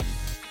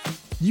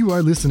You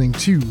are listening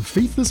to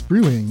Faithless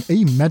Brewing,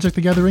 a Magic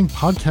the Gathering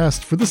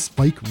podcast for the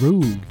Spike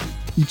Rogue.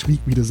 Each week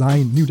we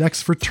design new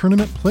decks for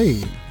tournament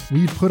play.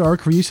 We put our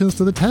creations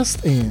to the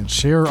test and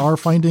share our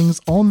findings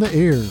on the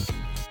air.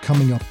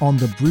 Coming up on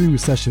the brew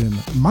session,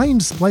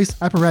 Mind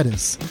Splice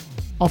Apparatus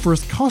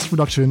offers cost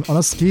reduction on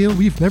a scale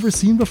we've never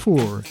seen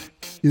before.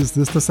 Is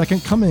this the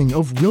second coming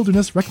of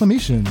Wilderness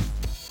Reclamation?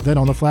 Then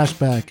on the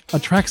flashback,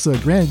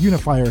 Atraxa Grand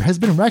Unifier has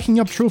been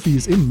racking up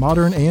trophies in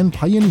Modern and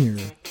Pioneer.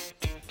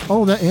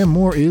 All that and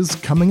more is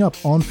coming up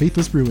on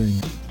Faithless Brewing.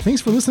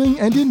 Thanks for listening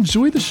and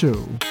enjoy the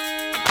show.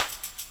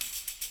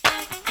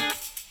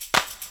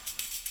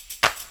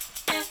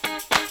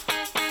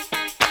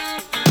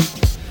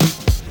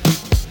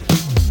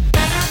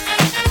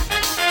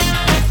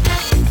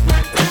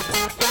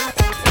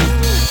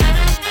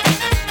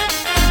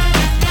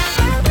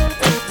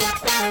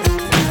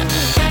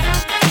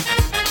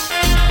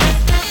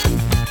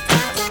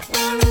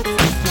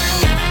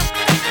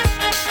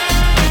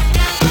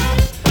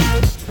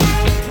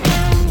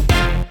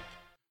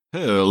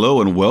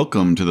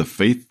 Welcome to the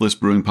Faithless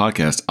Brewing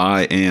Podcast.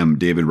 I am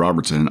David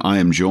Robertson, and I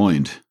am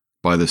joined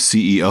by the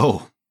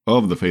CEO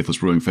of the Faithless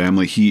Brewing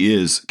family. He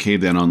is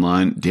Cave Dan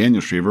Online,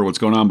 Daniel Shriver. What's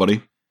going on,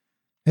 buddy?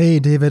 Hey,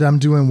 David. I'm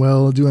doing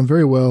well, doing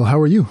very well. How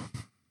are you?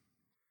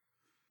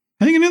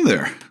 Hanging in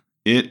there.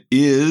 It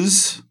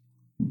is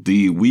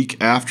the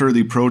week after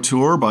the Pro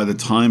Tour. By the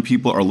time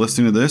people are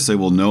listening to this, they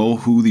will know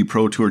who the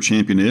Pro Tour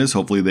champion is.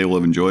 Hopefully they will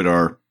have enjoyed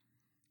our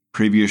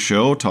previous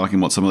show, talking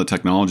about some of the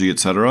technology,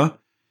 etc.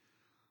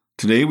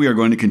 Today, we are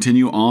going to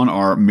continue on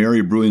our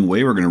Merry Brewing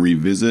way. We're going to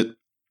revisit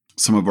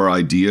some of our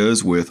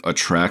ideas with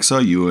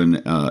Atraxa you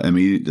and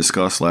Emmy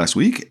discussed last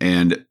week.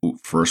 And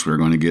first, we're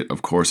going to get,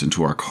 of course,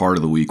 into our card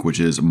of the week,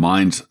 which is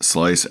Mind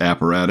Slice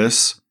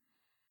Apparatus.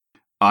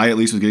 I, at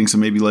least, was getting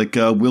some maybe like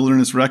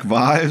Wilderness Rec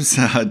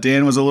vibes.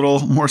 Dan was a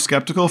little more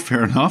skeptical.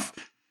 Fair enough.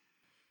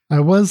 I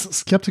was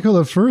skeptical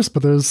at first,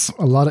 but there's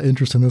a lot of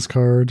interest in this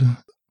card.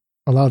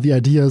 A lot of the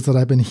ideas that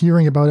I've been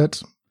hearing about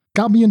it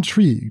got me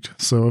intrigued.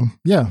 So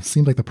yeah,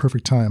 seemed like the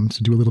perfect time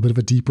to do a little bit of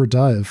a deeper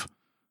dive.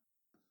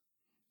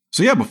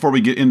 So yeah, before we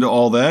get into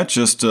all that,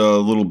 just a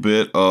little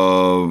bit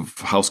of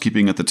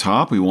housekeeping at the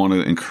top. We want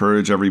to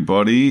encourage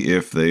everybody,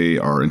 if they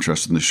are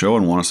interested in the show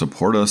and want to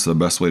support us, the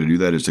best way to do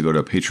that is to go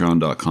to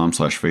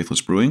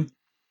patreon.com/faithlessbrewing.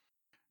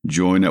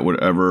 Join at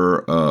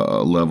whatever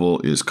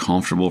level is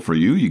comfortable for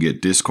you. You get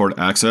Discord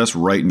access.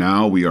 Right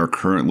now, we are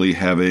currently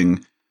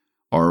having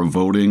our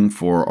voting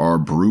for our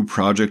brew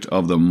project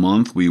of the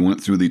month. We went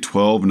through the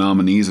 12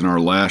 nominees in our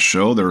last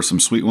show. There were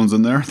some sweet ones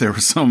in there. There were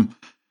some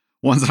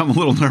ones that I'm a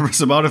little nervous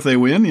about if they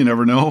win. You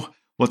never know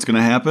what's going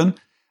to happen.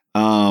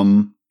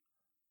 But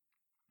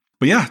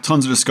yeah,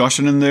 tons of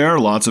discussion in there.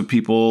 Lots of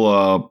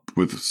people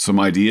with some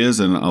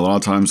ideas, and a lot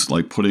of times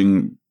like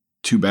putting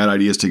two bad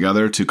ideas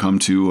together to come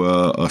to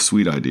a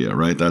sweet idea,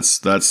 right? That's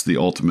the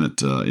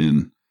ultimate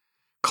in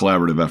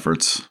collaborative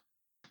efforts.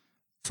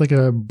 It's like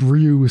a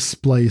brew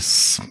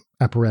splice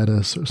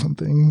apparatus or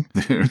something.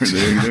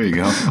 There you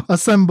go.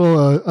 Assemble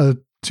a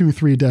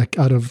 2-3 deck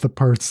out of the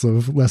parts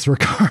of lesser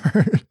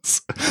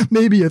cards.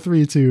 Maybe a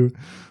 3-2.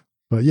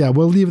 But yeah,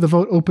 we'll leave the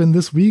vote open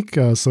this week.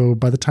 So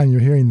by the time you're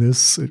hearing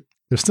this,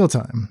 there's still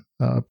time.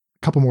 A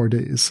couple more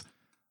days.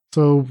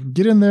 So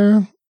get in there.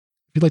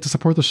 If you'd like to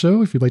support the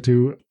show, if you'd like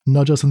to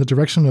nudge us in the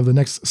direction of the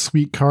next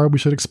sweet card we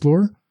should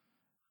explore,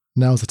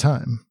 now's the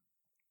time.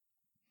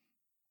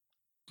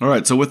 All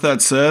right, so with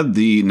that said,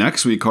 the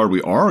next week card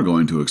we are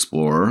going to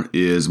explore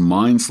is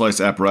Mind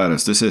Slice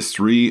Apparatus. This is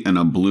 3 and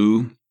a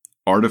blue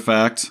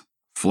artifact,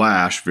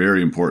 flash,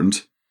 very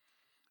important.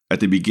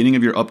 At the beginning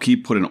of your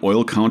upkeep, put an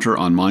oil counter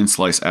on Mind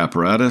Slice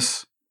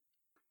Apparatus.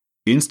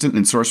 Instant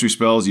and sorcery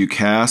spells you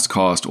cast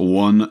cost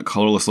 1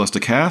 colorless less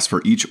to cast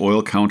for each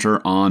oil counter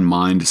on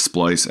Mind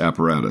Splice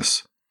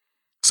Apparatus.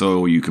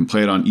 So you can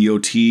play it on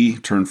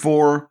EOT turn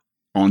 4.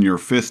 On your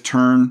 5th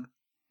turn,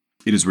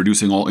 it is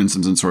reducing all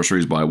instants and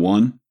sorceries by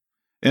 1.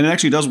 And it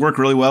actually does work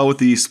really well with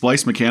the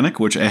splice mechanic,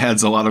 which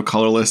adds a lot of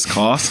colorless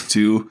cost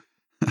to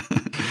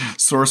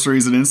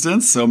sorceries and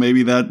instants. So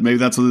maybe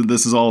that's what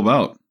this is all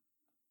about.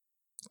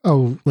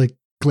 Oh, like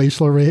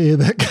Glacial Array,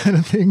 that kind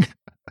of thing.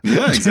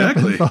 Yeah,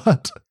 exactly.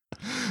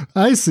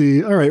 I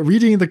see. All right.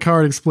 Reading the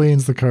card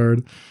explains the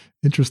card.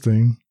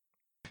 Interesting.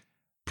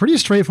 Pretty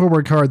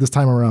straightforward card this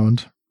time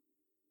around.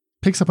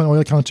 Picks up an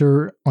oil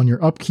counter on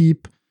your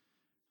upkeep.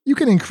 You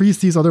can increase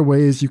these other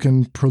ways. You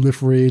can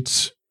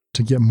proliferate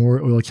to get more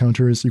oil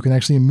counters. You can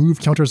actually move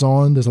counters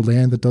on. There's a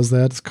land that does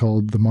that. It's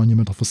called the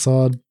Monumental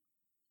Facade.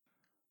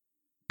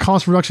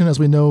 Cost reduction, as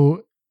we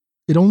know,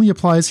 it only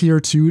applies here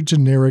to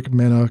generic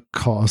mana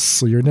costs.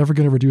 So you're never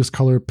going to reduce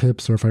color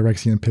pips or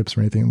Phyrexian pips or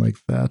anything like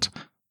that.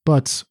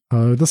 But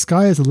the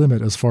sky is the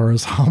limit as far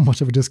as how much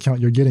of a discount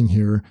you're getting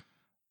here.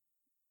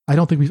 I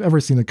don't think we've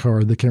ever seen a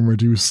card that can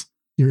reduce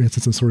your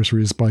instants and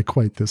sorceries by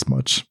quite this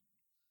much.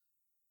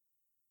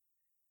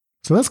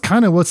 So that's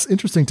kind of what's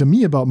interesting to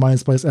me about Mind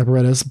Splice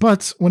Apparatus.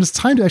 But when it's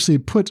time to actually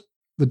put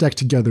the deck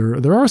together,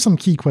 there are some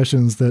key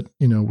questions that,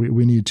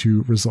 we need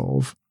to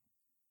resolve.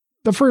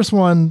 the first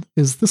one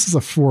is this is a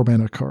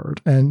 4-mana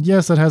card. And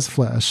yes, it has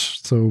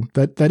flash. So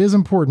that is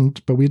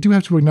important, but we do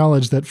have to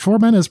acknowledge that 4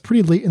 mana is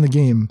pretty late in the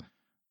game,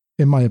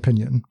 in my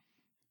opinion.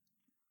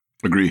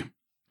 Agree.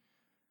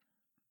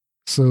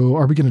 So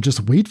are we going to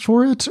just wait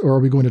for it, or are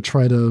we going to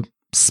try to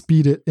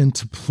speed it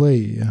into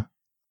play?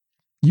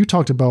 You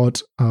talked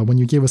about when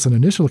you gave us an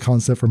initial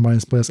concept for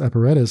Mind Splice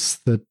Apparatus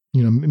that,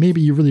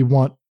 maybe you really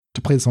want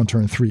to play this on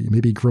turn 3.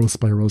 Maybe Growth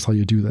Spiral is how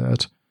you do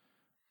that.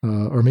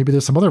 Or maybe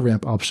there's some other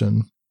ramp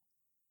option.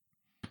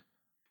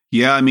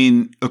 Yeah, I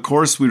mean, of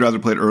course, we'd rather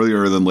play it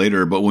earlier than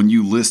later, but when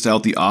you list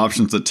out the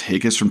options that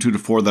take us from 2 to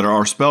 4 that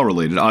are spell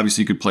related,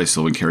 obviously you could play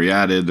Sylvan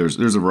Caryatid.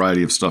 There's a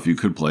variety of stuff you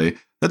could play.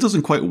 That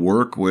doesn't quite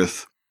work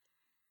with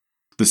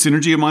the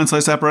synergy of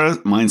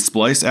Mind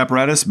Splice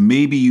Apparatus.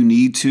 Maybe you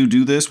need to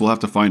do this. We'll have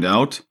to find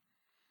out.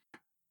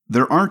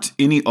 There aren't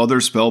any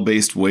other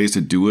spell-based ways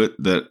to do it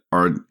that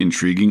are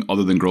intriguing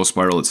other than Growth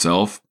Spiral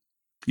itself.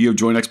 You have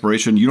Joint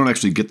Expiration. You don't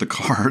actually get the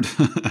card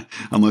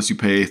unless you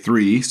pay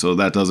 3, so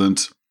that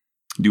doesn't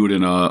do it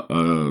in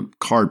a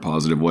card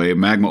positive way.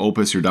 Magma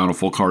Opus, you're down a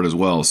full card as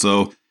well.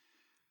 So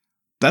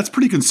that's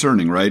pretty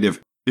concerning, right? If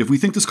we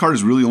think this card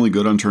is really only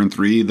good on turn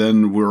 3,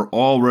 then we're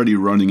already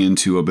running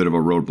into a bit of a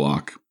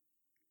roadblock.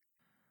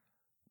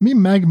 I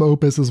mean, Magma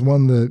Opus is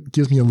one that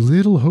gives me a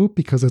little hope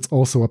because it's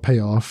also a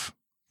payoff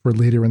for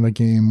later in the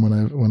game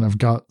when I've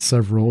got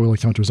several oil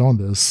counters on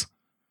this.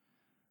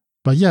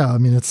 But yeah, I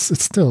mean, it's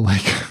still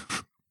like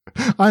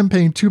I'm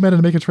paying 2 mana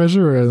to make a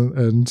treasure,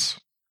 and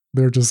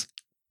they're just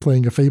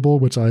playing a Fable,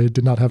 which I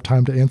did not have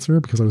time to answer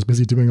because I was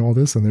busy doing all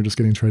this, and they're just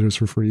getting treasures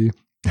for free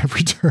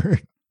every turn.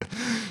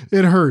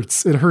 It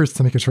hurts. It hurts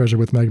to make a treasure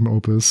with Magma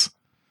Opus.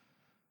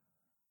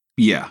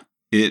 Yeah,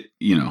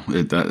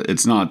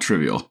 it's not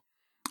trivial.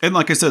 And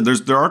like I said,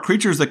 there are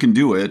creatures that can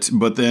do it,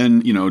 but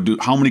then,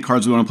 how many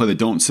cards do we want to play that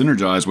don't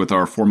synergize with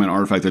our 4-mana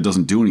artifact that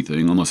doesn't do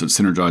anything unless it's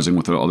synergizing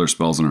with the other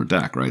spells in our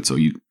deck, right? So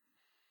you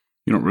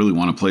don't really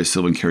want to play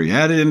Sylvan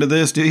Caryatid into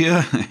this, do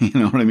you? You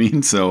know what I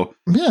mean? So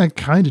yeah, I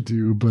kind of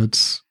do,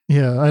 but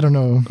yeah, I don't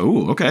know.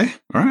 Oh, okay.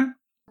 All right.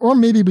 Or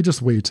maybe we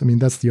just wait. I mean,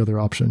 that's the other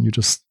option. You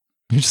just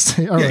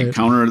say, all right.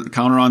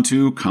 Counter on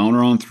 2,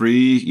 counter on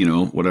 3,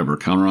 whatever.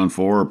 Counter on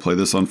 4, or play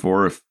this on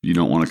 4 if you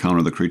don't want to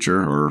counter the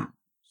creature or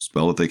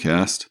spell that they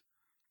cast.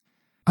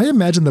 I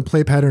imagine the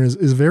play pattern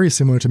is very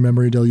similar to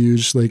Memory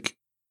Deluge. Like,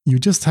 you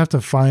just have to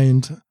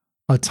find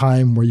a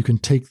time where you can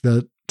take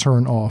that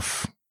turn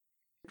off,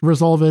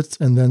 resolve it,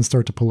 and then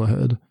start to pull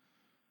ahead.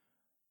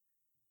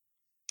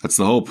 That's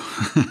the hope.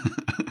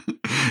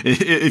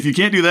 If you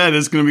can't do that,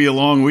 it's going to be a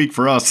long week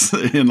for us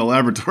in the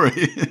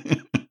laboratory.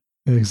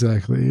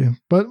 Exactly.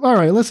 But all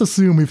right, let's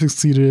assume we've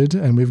succeeded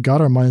and we've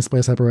got our Mind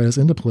Splice Apparatus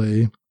into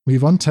play.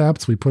 We've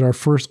untapped, we put our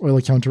first oil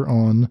counter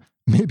on,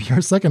 maybe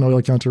our second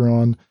oil counter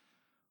on.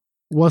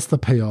 What's the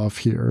payoff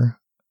here?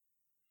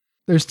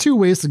 There's 2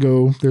 ways to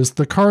go. There's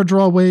the card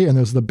draw way and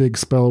there's the big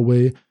spell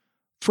way.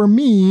 For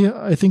me,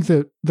 I think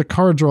that the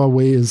card draw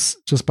way is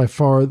just by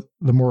far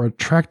the more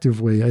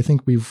attractive way. I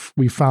think we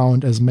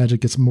found as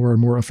Magic gets more and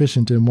more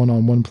efficient in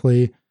one-on-one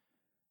play,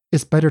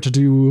 it's better to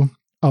do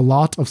a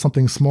lot of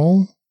something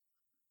small.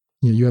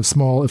 You have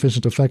small,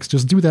 efficient effects.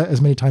 Just do that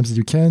as many times as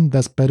you can.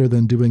 That's better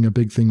than doing a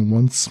big thing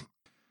once.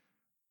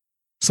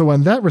 So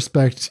in that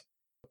respect,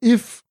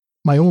 if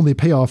my only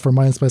payoff for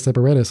Mind Splice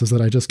Apparatus is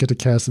that I just get to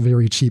cast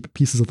very cheap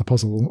pieces of the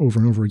puzzle over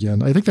and over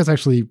again, I think that's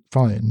actually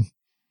fine.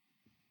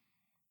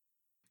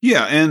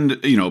 Yeah, and,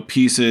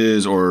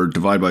 pieces or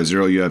divide by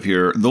 0 you have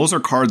here, those are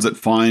cards that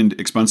find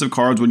expensive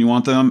cards when you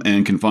want them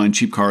and can find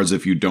cheap cards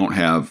if you don't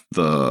have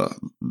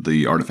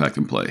the artifact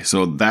in play.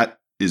 So that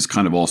is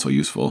kind of also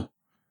useful.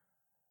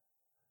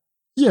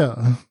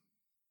 Yeah.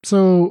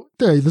 So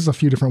there's a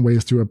few different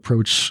ways to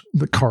approach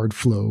the card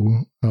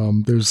flow.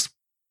 There's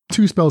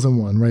 2 spells in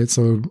one, right?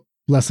 So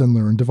Lesson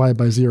Learned, Divide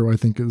by 0, I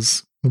think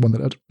is the one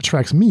that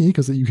attracts me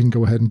because you can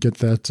go ahead and get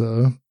that,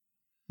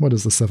 what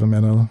is the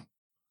 7-mana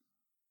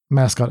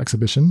Mascot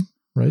Exhibition,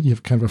 right? You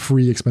have kind of a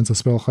free expensive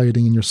spell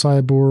hiding in your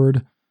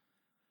sideboard.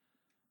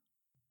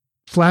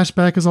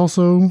 Flashback is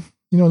also,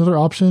 another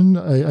option.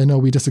 I know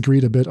we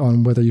disagreed a bit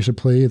on whether you should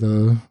play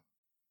the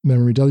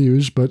Memory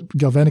Deluge, but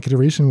Galvanic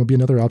Iteration would be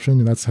another option,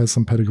 and that has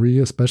some pedigree,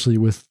 especially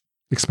with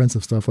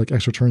expensive stuff like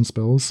extra turn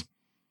spells.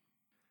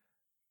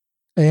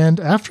 And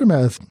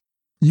Aftermath,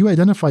 you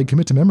identified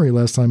Commit to Memory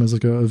last time as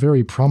like a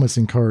very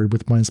promising card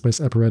with Mind Splice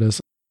Apparatus.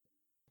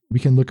 We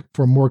can look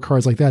for more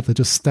cards like that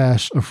just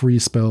stash a free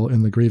spell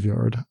in the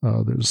graveyard.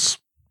 There's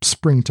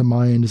Spring to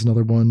Mind is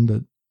another one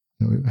that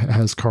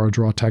has card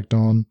draw tacked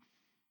on.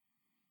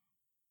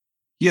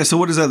 Yeah, so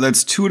what is that?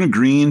 That's 2 and a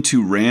green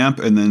to ramp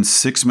and then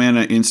 6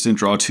 mana instant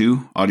draw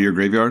 2 out of your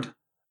graveyard?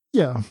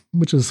 Yeah,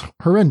 which is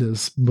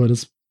horrendous, but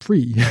it's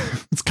free.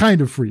 It's kind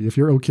of free if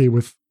you're okay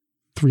with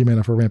 3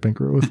 mana for rampant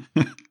growth.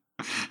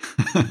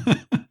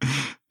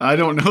 I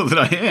don't know that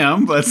I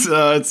am, but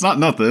it's not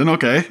nothing.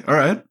 Okay, all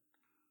right.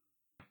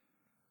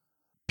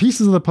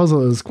 Pieces of the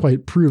Puzzle is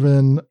quite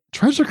proven.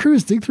 Treasure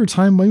Cruise, Dig Through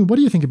Time, what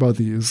do you think about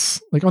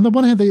these? Like, on the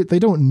one hand, they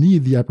don't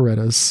need the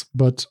apparatus,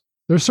 but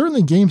there's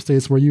certainly game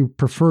states where you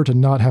prefer to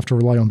not have to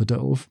rely on the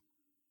delve.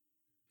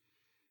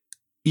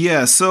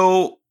 Yeah,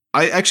 so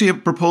I actually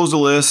have proposed a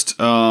list.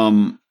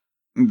 It'll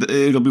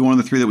be one of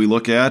the 3 that we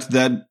look at.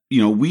 That,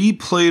 we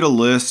played a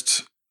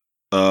list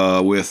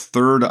with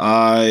Third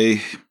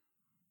Eye,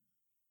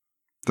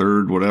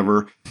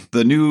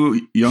 the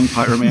new Young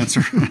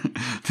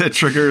Pyromancer that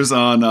triggers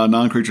on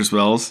non-creature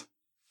spells.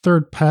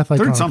 Third Path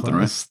Iconoclast. Third something,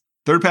 right?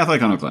 Third Path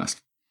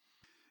Iconoclast.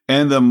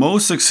 And the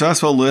most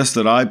successful list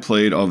that I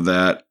played of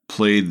that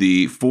played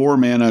the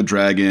 4-mana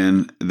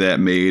dragon that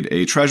made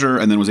a treasure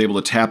and then was able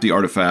to tap the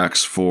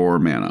artifacts for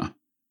mana.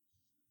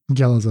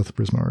 Galazeth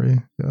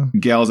Prismari. Yeah.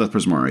 Galazeth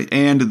Prismari.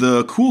 And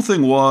the cool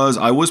thing was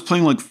I was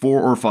playing like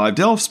 4 or 5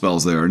 delve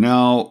spells there.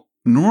 Now,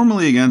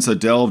 normally against a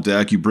delve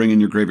deck, you bring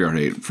in your Graveyard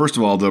Hate. First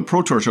of all, the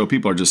Pro Tour show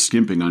people are just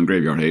skimping on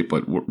Graveyard Hate,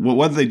 but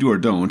whether they do or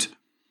don't,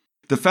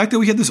 the fact that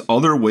we had this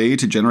other way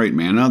to generate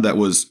mana that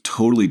was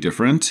totally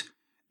different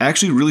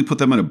actually really put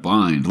them in a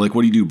bind. Like,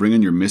 what do? Bring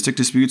in your Mystic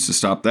Disputes to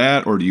stop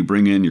that? Or do you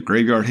bring in your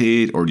Graveyard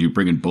Hate? Or do you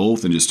bring in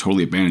both and just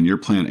totally abandon your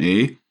plan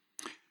A?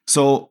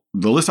 So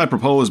the list I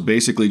proposed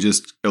basically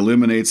just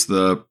eliminates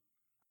the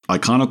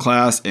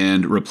Iconoclast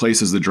and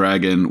replaces the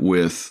dragon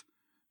with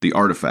the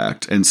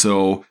artifact. And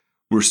so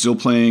we're still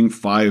playing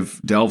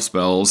 5 delve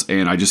spells,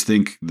 and I just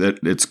think that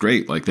it's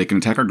great. Like, they can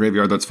attack our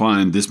graveyard, that's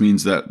fine. This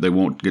means that they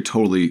won't get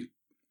totally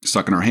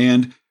stuck in our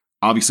hand.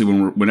 Obviously,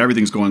 when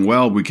everything's going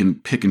well, we can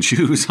pick and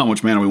choose how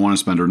much mana we want to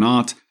spend or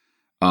not.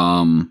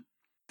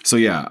 So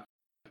yeah,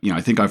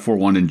 I think I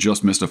 4-1 and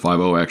just missed a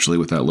 5-0 actually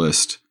with that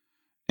list.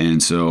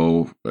 And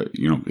so,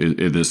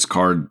 this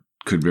card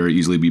could very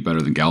easily be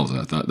better than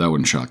Galazeth. That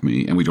wouldn't shock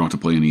me. And we don't have to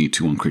play any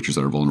 2-1 creatures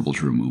that are vulnerable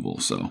to removal.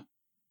 So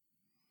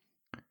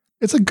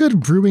it's a good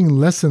brewing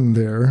lesson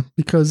there,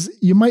 because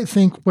you might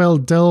think, well,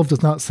 delve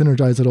does not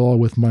synergize at all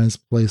with Mind's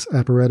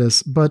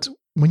Apparatus, but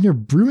when you're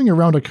brewing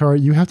around a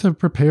card, you have to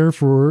prepare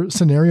for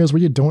scenarios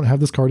where you don't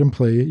have this card in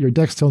play. Your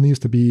deck still needs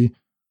to be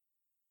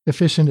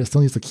efficient. It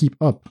still needs to keep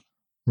up,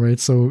 right?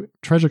 So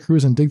Treasure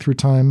Cruise and Dig Through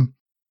Time,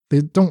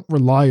 they don't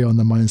rely on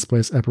the Mind's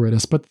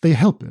Apparatus, but they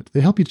help it.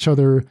 They help each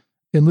other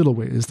in little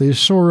ways. They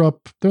shore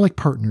up. They're like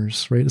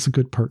partners, right? It's a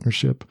good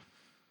partnership.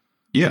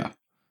 Yeah.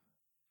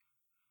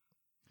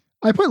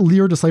 I put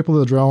Lier, Disciple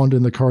of the Drowned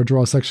in the card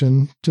draw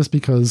section just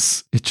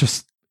because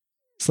it's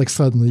like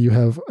suddenly you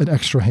have an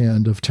extra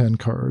hand of 10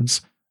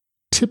 cards.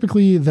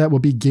 Typically, that will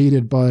be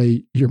gated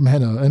by your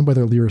mana and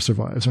whether Lier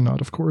survives or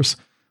not, of course.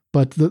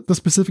 But the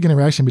specific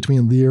interaction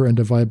between Lier and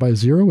Divide by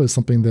Zero is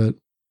something that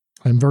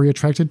I'm very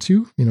attracted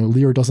to.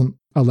 Lier doesn't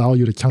allow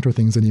you to counter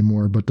things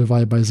anymore, but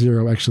Divide by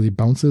Zero actually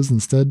bounces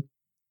instead.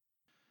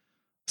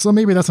 So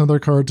maybe that's another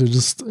card to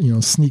just,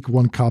 sneak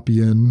one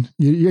copy in.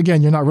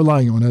 Again, you're not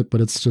relying on it,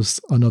 but it's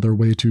just another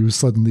way to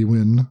suddenly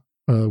win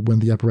when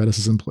the apparatus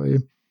is in play.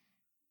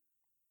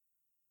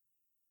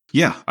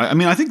 Yeah,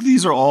 I think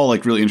these are all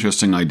like really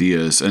interesting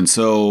ideas. And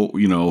so,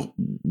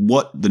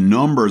 what the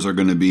numbers are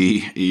going to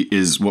be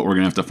is what we're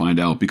going to have to find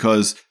out.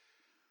 Because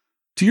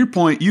to your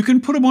point, you can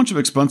put a bunch of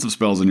expensive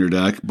spells in your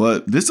deck,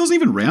 but this doesn't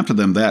even ramp to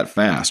them that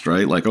fast,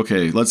 right? Like,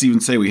 okay, let's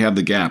even say we have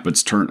the gap.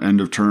 It's end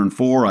of turn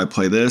 4, I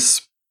play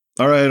this.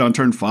 All right, on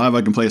turn 5,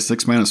 I can play a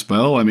 6-mana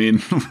spell. I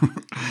mean,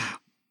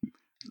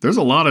 there's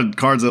a lot of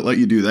cards that let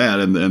you do that,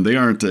 and they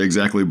aren't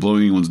exactly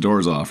blowing anyone's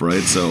doors off,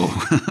 right? So...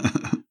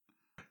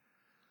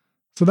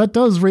 So that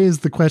does raise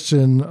the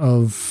question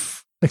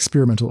of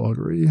experimental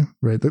augury,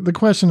 right? The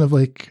question of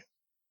like,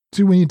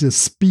 do we need to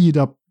speed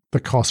up the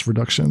cost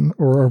reduction,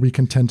 or are we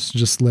content to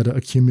just let it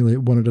accumulate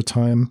one at a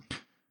time?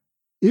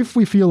 If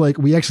we feel like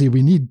we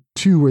need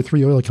 2 or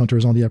 3 oil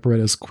counters on the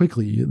apparatus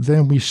quickly,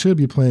 then we should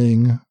be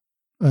playing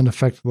an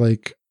effect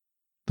like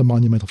the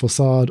Monumental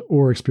Facade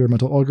or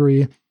Experimental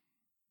Augury,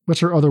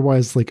 which are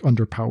otherwise like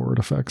underpowered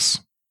effects.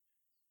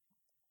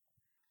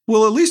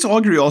 Well, at least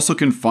Augury also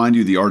can find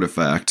you the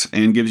artifact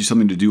and gives you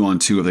something to do on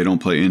 2 if they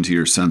don't play into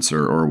your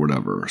censor or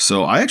whatever.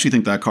 So I actually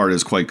think that card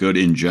is quite good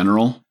in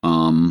general.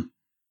 And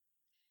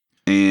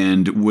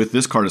with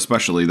this card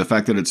especially, the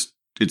fact that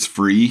it's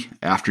free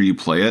after you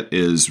play it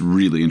is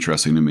really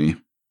interesting to me.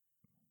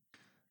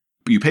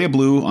 You pay a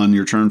blue on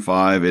your turn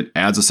 5, it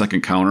adds a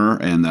second counter,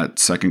 and that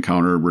second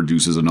counter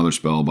reduces another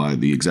spell by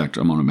the exact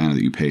amount of mana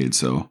that you paid.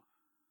 So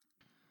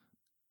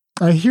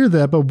I hear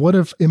that, but what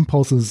if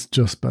Impulse is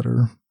just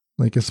better?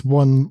 Like, it's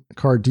one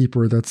card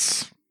deeper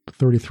that's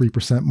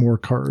 33% more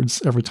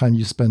cards every time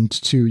you spend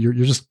 2. You're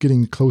just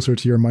getting closer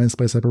to your Mind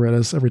Spice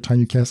apparatus every time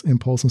you cast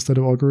Impulse instead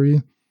of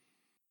Augury.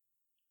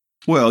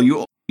 Well,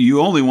 you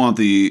only want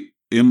the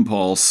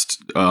Impulse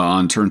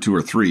on turn 2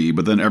 or 3,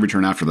 but then every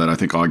turn after that, I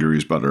think Augury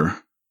is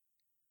better.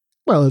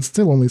 Well, it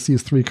still only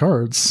sees 3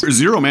 cards.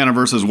 0 mana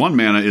versus 1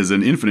 mana is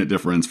an infinite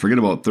difference. Forget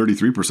about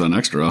 33%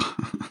 extra.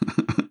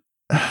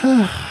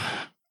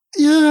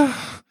 Yeah.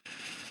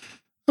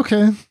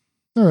 Okay.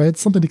 All right,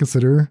 something to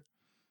consider.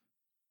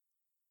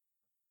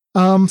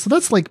 So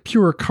that's like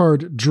pure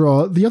card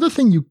draw. The other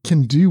thing you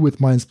can do with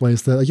Mind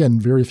Splice that, again,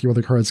 very few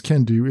other cards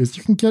can do is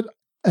you can get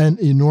an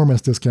enormous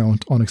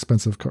discount on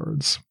expensive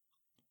cards.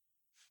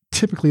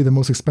 typically the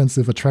most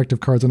expensive, attractive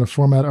cards in a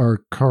format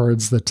are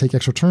cards that take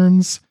extra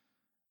turns.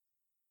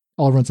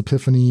 Alrund's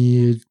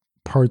Epiphany,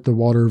 Part the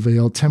Water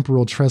Veil,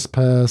 Temporal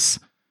Trespass.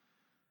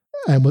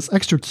 And what's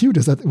extra cute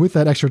is that with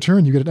that extra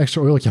turn, you get an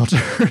extra oil counter.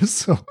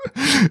 So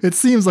it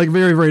seems like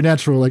very, very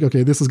natural. Like,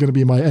 okay, this is going to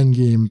be my end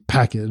game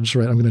package,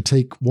 right? I'm going to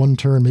take 1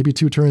 turn, maybe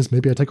 2 turns,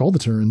 maybe I take all the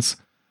turns.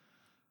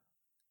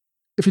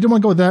 If you don't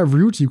want to go that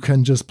route, you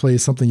can just play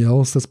something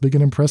else that's big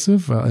and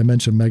impressive. I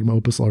mentioned Magma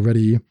Opus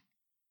already.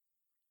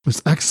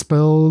 There's X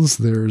spells.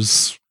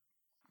 There's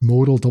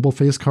modal double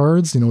face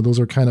cards. Those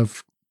are kind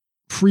of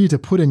free to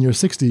put in your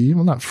 60,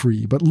 well, not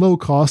free, but low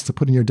cost to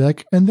put in your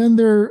deck. And then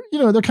they're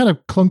kind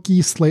of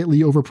clunky, slightly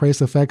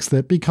overpriced effects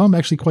that become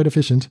actually quite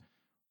efficient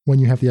when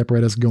you have the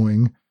apparatus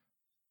going.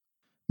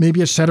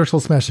 Maybe it's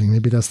Shatterskull Smashing.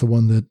 Maybe that's the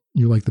one that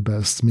you like the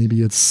best.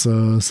 Maybe it's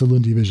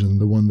Saloon Division,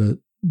 the one that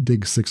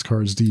digs 6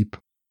 cards deep.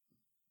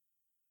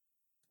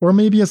 Or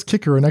maybe it's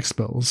Kicker and X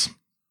spells.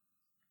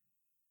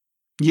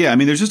 Yeah, I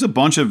mean, there's just a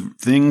bunch of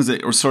things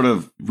that are sort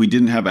of we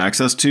didn't have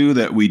access to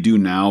that we do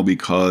now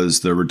because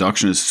the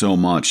reduction is so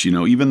much.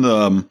 Even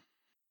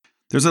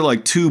there's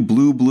like 2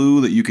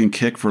 blue that you can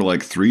kick for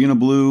like 3 in a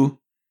blue,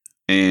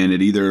 and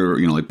it either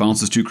like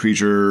bounces 2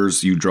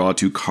 creatures, you draw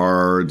 2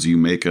 cards, you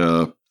make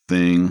a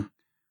thing.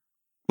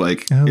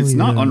 Like it's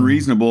not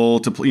unreasonable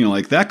to play.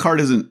 Like that card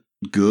isn't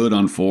good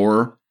on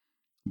 4.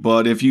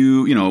 But if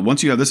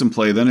once you have this in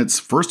play, then its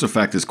first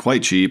effect is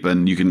quite cheap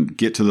and you can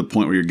get to the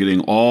point where you're getting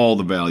all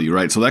the value,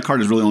 right? So that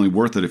card is really only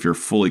worth it if you're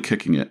fully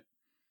kicking it.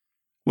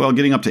 Well,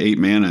 getting up to 8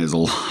 mana is a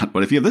lot,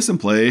 but if you have this in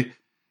play,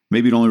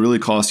 maybe it only really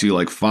costs you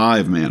like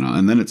 5 mana,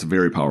 and then it's a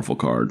very powerful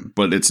card.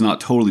 But it's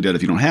not totally dead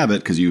if you don't have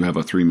it because you have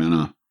a 3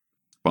 mana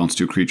bounce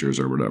 2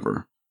 creatures or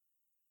whatever.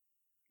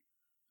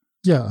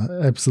 Yeah,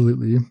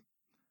 absolutely.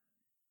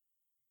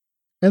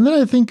 And then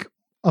I think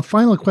a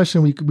final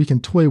question we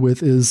can toy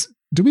with is,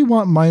 do we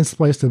want Mind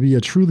Splice to be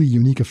a truly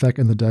unique effect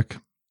in the deck?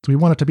 Do we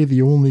want it to be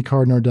the only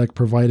card in our deck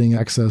providing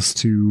access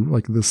to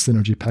like this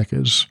synergy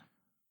package?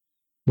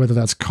 Whether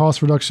that's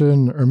cost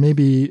reduction or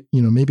maybe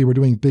we're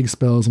doing big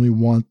spells and we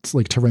want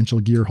like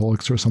Torrential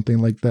Gearhulks or something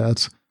like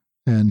that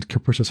and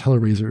Capricious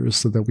Hellraisers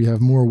so that we have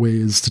more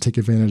ways to take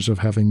advantage of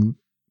having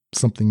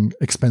something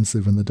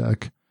expensive in the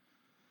deck.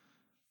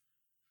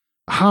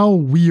 How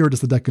weird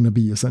is the deck going to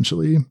be,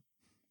 essentially?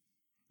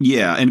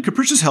 Yeah, and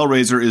Capricious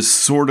Hellraiser is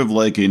sort of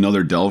like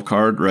another Delve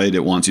card, right?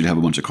 It wants you to have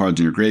a bunch of cards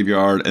in your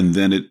graveyard, and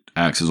then it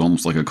acts as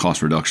almost like a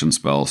cost reduction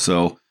spell.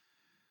 So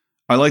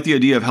I like the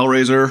idea of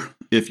Hellraiser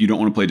if you don't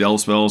want to play Delve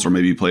spells, or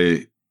maybe you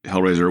play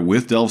Hellraiser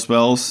with Delve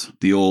spells.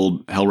 The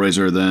old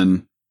Hellraiser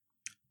then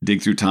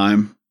dig through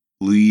time,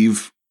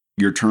 leave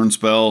your turn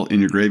spell in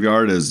your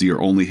graveyard as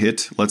your only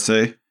hit, let's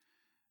say.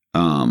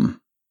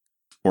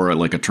 Or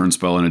like a turn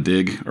spell and a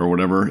dig or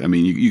whatever. I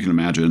mean, you can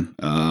imagine.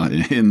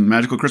 In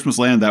Magical Christmas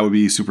Land, that would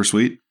be super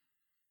sweet.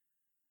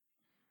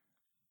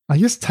 I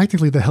guess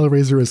technically the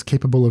Hellraiser is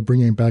capable of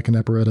bringing back an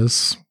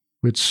apparatus,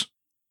 which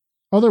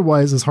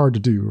otherwise is hard to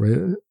do,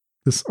 right?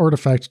 This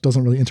artifact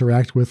doesn't really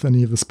interact with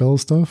any of the spell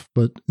stuff,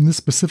 but in this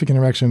specific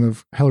interaction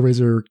of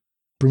Hellraiser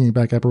bringing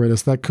back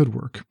apparatus, that could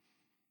work.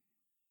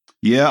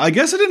 Yeah, I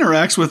guess it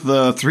interacts with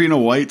the 3 and a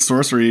white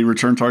sorcery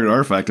return target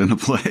artifact into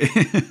play.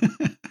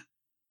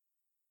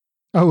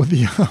 Oh,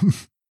 the what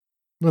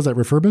was that,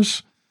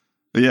 Refurbish?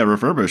 Yeah,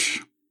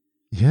 Refurbish.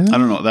 Yeah. I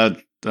don't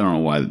know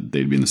why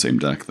they'd be in the same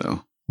deck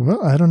though.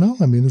 Well, I don't know.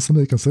 I mean, it's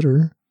something to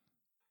consider.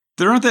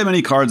 There aren't that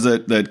many cards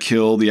that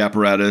kill the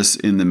apparatus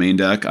in the main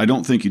deck. I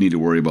don't think you need to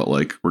worry about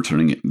like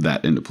returning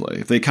that into play.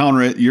 If they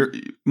counter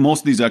it,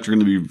 most of these decks are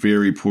going to be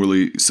very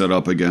poorly set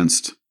up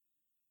against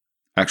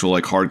actual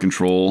like hard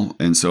control,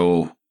 and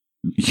so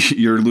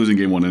you're losing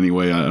game 1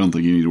 anyway. I don't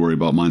think you need to worry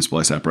about Mind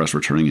Splice apparatus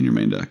returning in your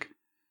main deck.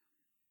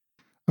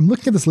 I'm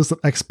looking at this list of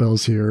X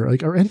spells here.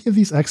 Like, are any of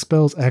these X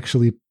spells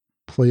actually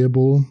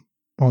playable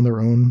on their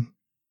own?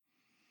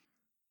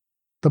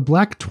 The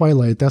Black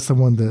Twilight, that's the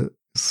one that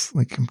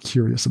like I'm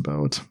curious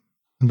about.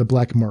 And the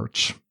Black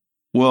March.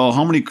 Well,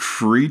 how many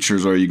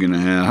creatures are you going to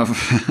have?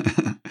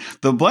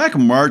 The Black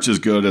March is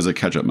good as a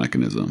catch-up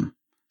mechanism.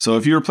 So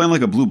if you're playing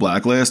like a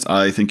blue-black list,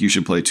 I think you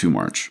should play 2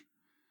 March.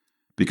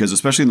 Because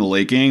especially in the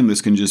late game,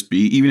 this can just be,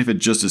 even if it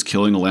just is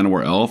killing a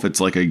Llanowar Elf,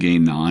 it's like a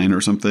gain 9 or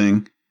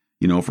something,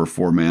 for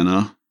 4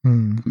 mana.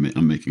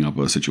 I'm making up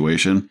a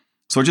situation.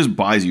 So it just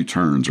buys you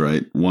turns,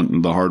 right?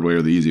 One the hard way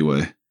or the easy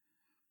way.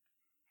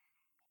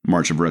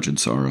 March of Wretched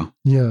Sorrow.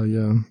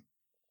 Yeah.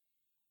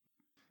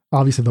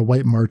 Obviously, the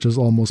White March is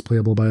almost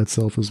playable by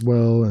itself as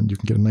well, and you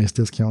can get a nice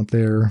discount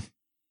there.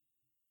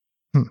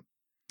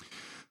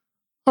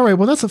 All right,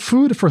 well, that's a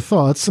food for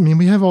thoughts. I mean,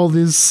 we have all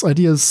these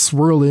ideas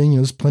swirling.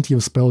 There's plenty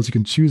of spells you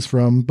can choose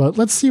from, but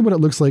let's see what it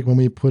looks like when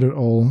we put it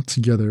all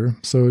together.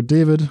 So,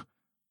 David,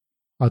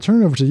 I'll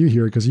turn it over to you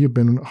here because you've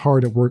been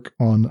hard at work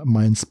on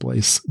Mind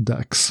Splice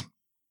decks.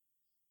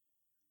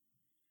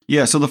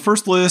 Yeah, so the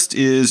first list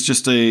is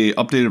just a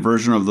updated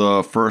version of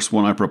the first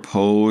one I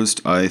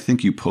proposed. I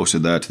think you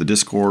posted that to the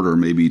Discord or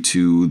maybe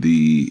to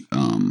the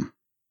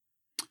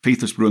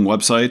Faithless Brewing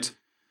website.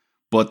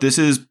 But this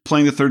is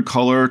playing the third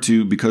color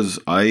because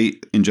I,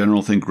 in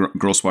general, think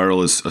Growth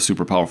Spiral is a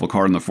super powerful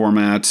card in the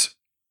format.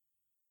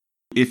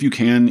 If you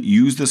can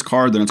use this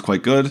card, then it's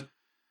quite good.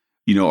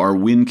 Our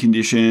win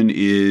condition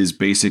is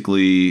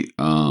basically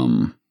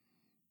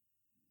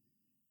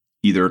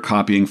either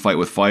copying Fight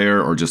with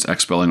Fire or just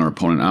expelling our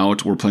opponent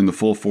out. We're playing the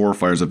full 4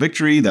 Fires of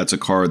Victory. That's a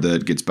card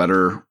that gets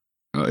better.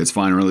 It's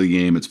fine early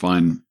game. It's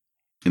fine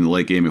in the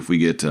late game if we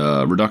get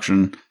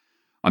reduction.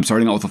 I'm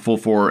starting out with a full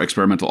 4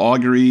 Experimental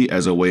Augury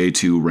as a way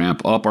to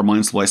ramp up our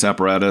Mind Splice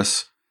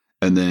apparatus.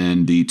 And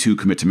then the 2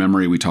 Commit to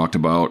Memory we talked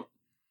about.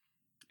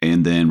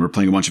 And then we're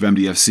playing a bunch of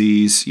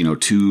MDFCs,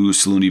 2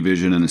 Selûne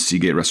Vision and a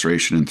Seagate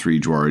Restoration and 3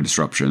 Jwari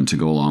Disruption to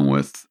go along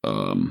with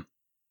all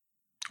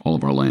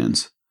of our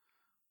lands.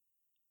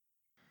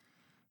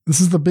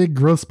 This is the big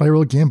Growth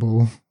Spiral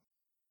gamble.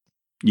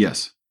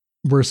 Yes.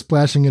 We're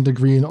splashing into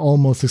green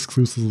almost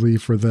exclusively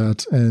for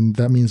that, and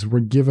that means we're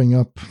giving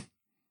up,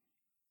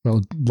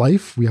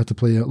 life. We have to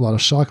play a lot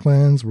of shock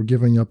lands. We're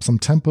giving up some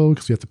tempo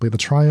because we have to play the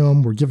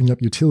Triome. We're giving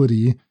up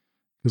utility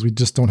because we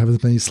just don't have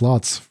as many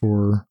slots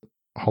for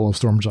Hollow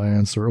Storm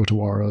Giants or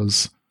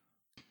Otawaras.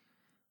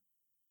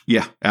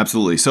 Yeah,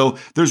 absolutely. So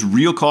there's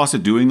real cost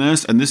of doing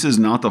this, and this is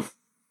not the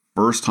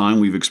first time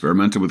we've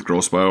experimented with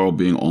Growth Spiral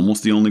being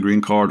almost the only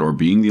green card or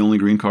being the only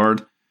green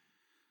card.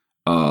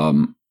 We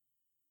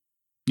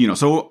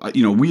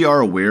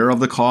are aware of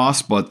the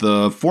cost, but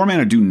the 4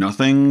 mana do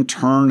nothing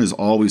turn is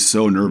always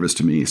so nervous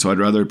to me. So I'd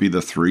rather it be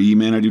the 3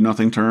 mana do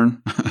nothing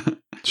turn.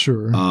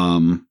 Sure.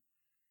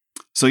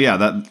 So yeah,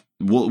 that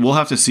we'll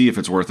have to see if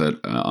it's worth it.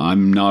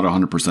 I'm not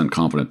 100%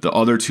 confident. The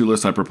other 2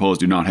 lists I propose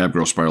do not have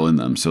Growth Spiral in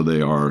them, so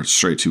they are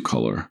straight 2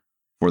 color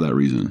for that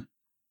reason.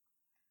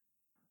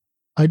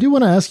 I do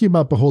want to ask you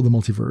about Behold the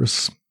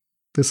Multiverse.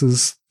 This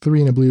is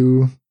 3 and a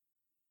blue.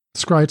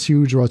 Scry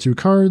 2, draw 2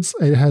 cards.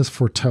 It has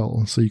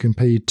Foretell, so you can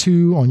pay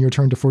 2 on your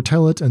turn to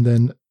foretell it, and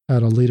then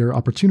at a later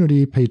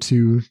opportunity, pay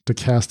 2 to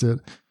cast it.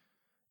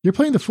 You're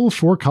playing the full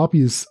 4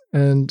 copies,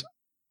 and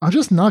I'm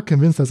just not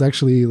convinced that's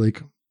actually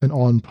like an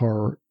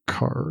on-par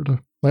card.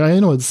 Like, I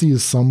know it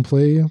sees some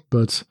play,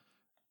 but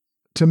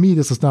to me,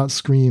 this does not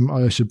scream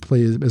I should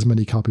play as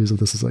many copies of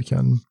this as I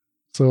can.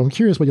 So I'm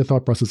curious what your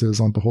thought process is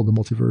on Behold the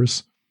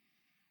Multiverse.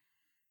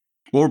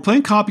 Well, we're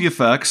playing copy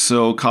effects,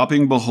 so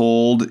copying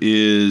Behold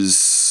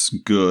is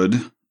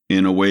good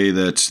in a way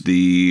that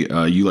the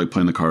you like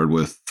playing the card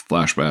with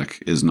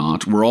Flashback is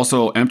not. We're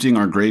also emptying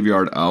our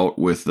graveyard out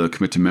with the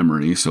Commit to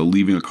Memory, so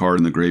leaving a card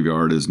in the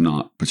graveyard is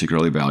not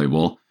particularly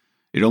valuable.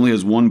 It only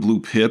has 1 blue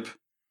pip.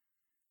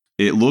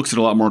 It looks at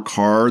a lot more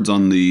cards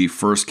on the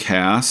first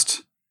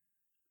cast,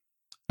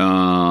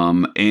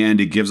 and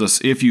it gives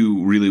us, if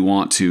you really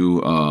want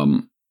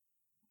to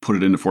put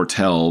it into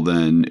Foretell,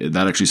 then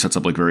that actually sets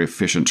up like very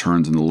efficient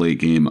turns in the late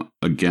game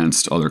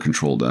against other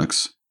control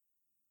decks.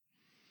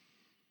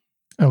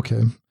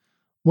 Okay.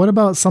 What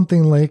about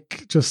something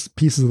like just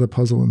Pieces of the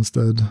Puzzle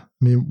instead? I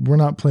mean, we're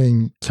not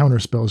playing counter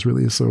spells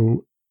really, so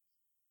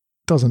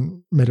it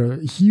doesn't matter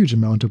a huge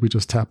amount if we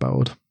just tap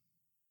out.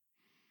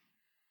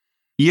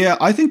 Yeah,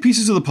 I think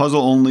Pieces of the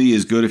Puzzle only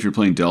is good if you're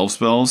playing Delve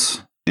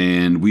spells.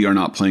 And we are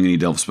not playing any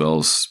Delve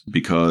spells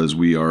because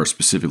we are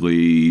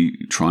specifically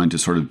trying to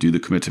sort of do the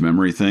Commit to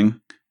Memory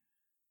thing.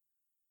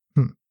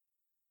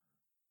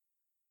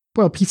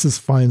 Well, Pieces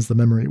finds the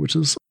memory, which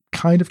is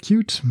kind of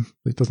cute.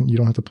 You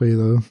don't have to play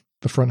the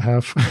front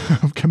half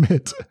of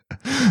Commit.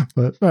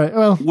 But all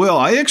right, well,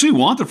 I actually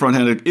want the front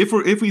half.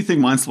 If we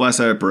think Mind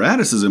Splice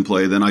Apparatus is in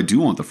play, then I do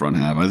want the front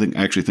half. I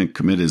actually think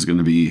Commit is going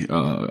to be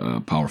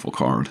a powerful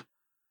card.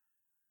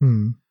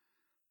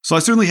 So I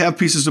certainly have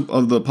Pieces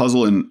of the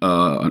Puzzle in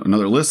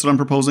another list that I'm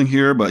proposing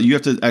here, but you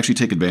have to actually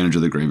take advantage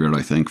of the graveyard,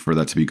 I think, for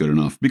that to be good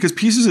enough. Because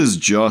Pieces is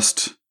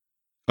just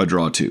a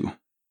draw 2.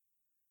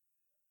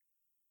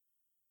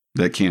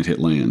 That can't hit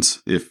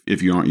lands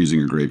if you aren't using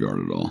your graveyard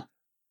at all.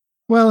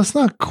 Well, it's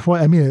not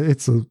quite. I mean,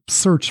 it's a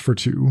search for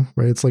 2,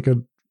 right? It's like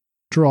a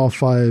draw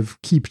 5,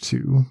 keep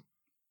 2.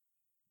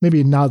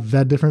 Maybe not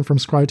that different from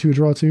Scry 2,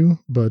 draw 2,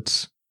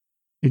 but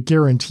it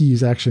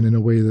guarantees action in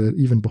a way that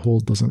even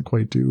Behold doesn't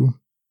quite do.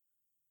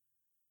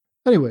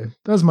 Anyway,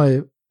 that's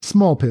my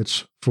small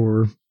pitch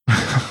for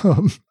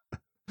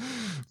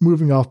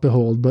moving off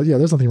Behold. But yeah,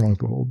 there's nothing wrong with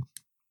Behold.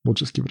 We'll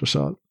just give it a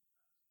shot.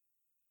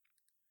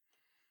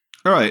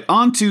 All right,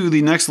 on to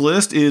the next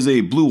list is a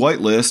blue-white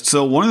list.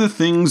 So one of the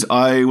things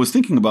I was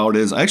thinking about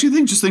is I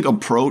actually think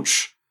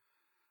Approach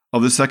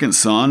of the Second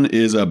Sun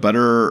is a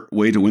better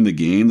way to win the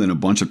game than a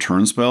bunch of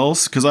turn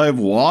spells. Because I've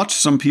watched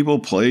some people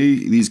play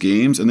these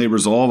games and they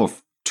resolve a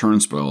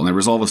turn spell and they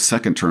resolve a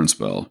second turn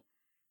spell.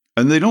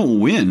 And they don't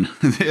win.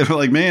 They're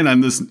like, man,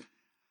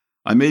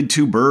 I made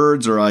 2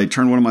 birds, or I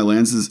turned one of my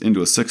lands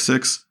into a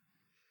 6/6.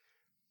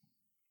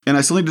 And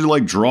I still need to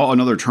draw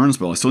another turn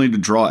spell. I still need to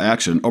draw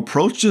action.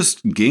 Approach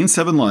just gains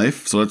 7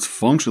 life, so it's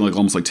functionally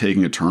almost like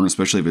taking a turn,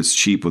 especially if it's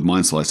cheap with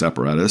Mind Slice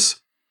Apparatus.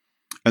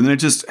 And then it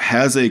just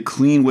has a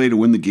clean way to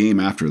win the game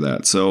after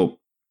that. So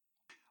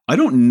I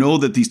don't know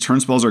that these turn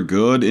spells are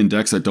good in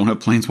decks that don't have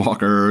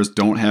Planeswalkers,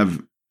 don't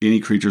have any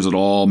creatures at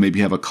all,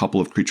 maybe have a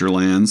couple of creature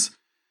lands.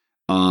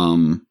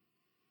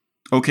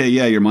 okay,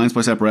 yeah, your Mind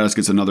Splice apparatus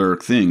gets another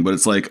thing, but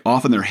it's like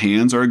often their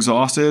hands are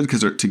exhausted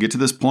because to get to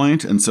this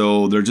point, and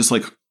so they're just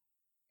like,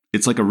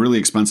 it's like a really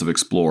expensive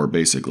explore,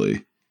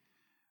 basically.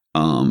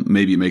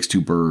 Maybe it makes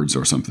 2 birds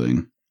or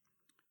something.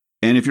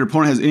 And if your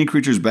opponent has any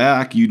creatures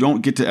back, you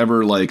don't get to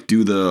ever like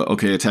do the,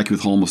 okay, attack you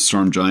with Home of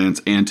Storm Giants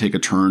and take a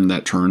turn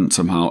that turn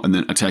somehow, and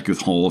then attack you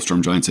with Home of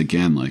Storm Giants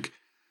again. Like,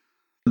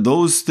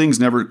 those things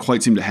never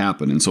quite seem to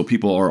happen. And so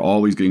people are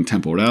always getting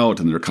tempoed out,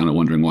 and they're kind of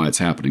wondering why it's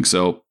happening.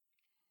 So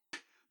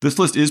this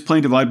list is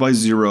playing Divide by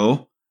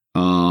Zero.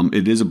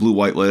 It is a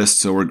blue-white list,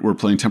 so we're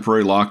playing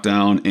Temporary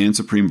Lockdown and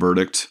Supreme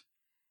Verdict.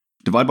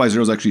 Divide by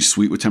Zero is actually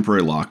sweet with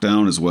Temporary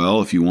Lockdown as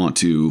well. If you want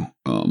to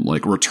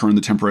like return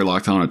the Temporary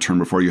Lockdown a turn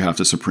before you have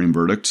to Supreme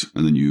Verdict,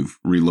 and then you've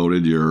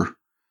reloaded your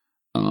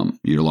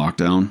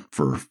lockdown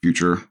for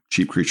future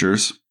cheap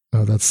creatures.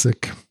 Oh, that's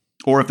sick.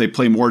 Or if they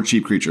play more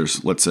cheap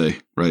creatures, let's say,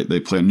 right, they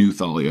play a new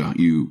Thalia,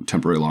 you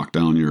Temporary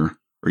Lockdown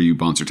you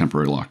bounce your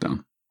Temporary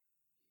Lockdown.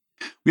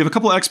 We have a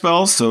couple of X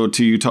spells. So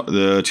to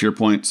your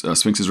point,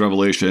 Sphinx's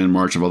Revelation,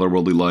 March of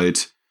Otherworldly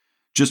Light,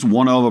 just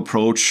one of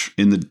approach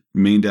in the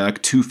main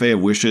deck, 2 Fae of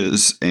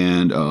Wishes,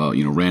 and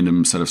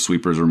random set of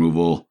sweepers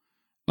removal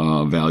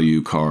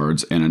value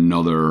cards, and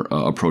another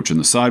approach in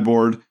the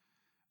sideboard.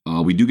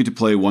 We do get to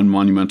play 1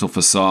 Monumental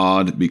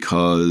Facade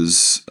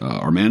because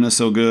our mana is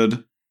so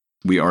good.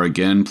 We are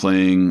again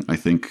playing, I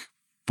think,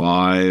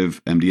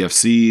 5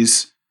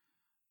 MDFCs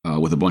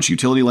with a bunch of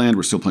utility land.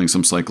 We're still playing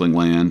some cycling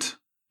land.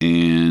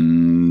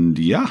 And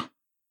yeah.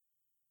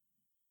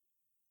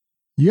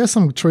 You have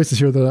some choices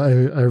here that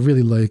I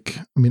really like.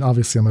 I mean,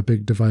 obviously, I'm a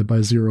big Divide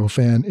by Zero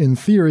fan in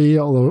theory,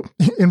 although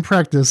in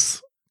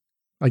practice,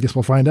 I guess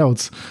we'll find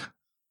out.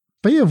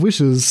 Fae of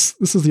Wishes,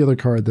 this is the other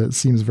card that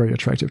seems very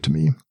attractive to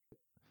me.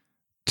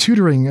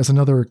 Tutoring is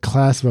another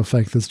class of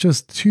effect that's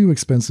just too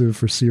expensive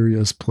for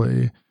serious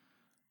play.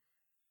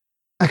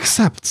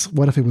 Except,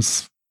 what if it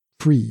was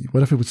free?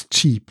 What if it was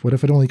cheap? What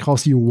if it only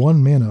cost you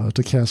 1 mana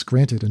to cast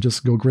Granted and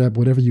just go grab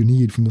whatever you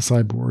need from the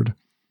sideboard?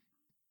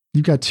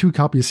 You've got 2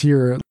 copies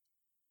here.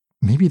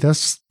 Maybe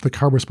that's the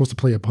card we're supposed to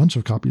play a bunch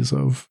of copies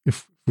of,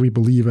 if we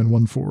believe in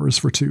 1/4s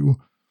for 2.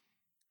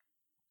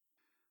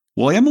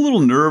 Well, I am a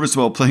little nervous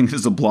about playing it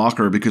as a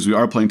blocker because we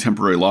are playing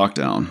Temporary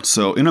Lockdown.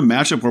 So in a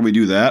matchup where we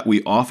do that,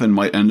 we often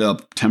might end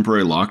up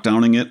Temporary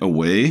Lockdowning it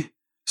away,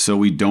 so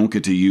we don't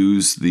get to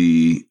use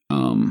the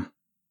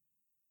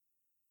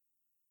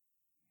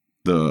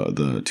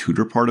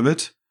tutor part of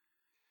it.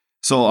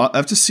 So I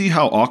have to see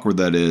how awkward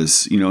that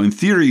is. In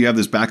theory, you have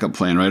this backup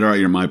plan, right? All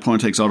right, my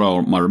opponent takes out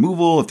all my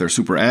removal. If they're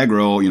super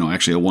aggro,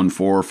 actually a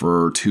 1/4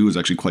 for 2 is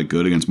actually quite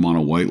good against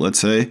mono white, let's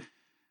say.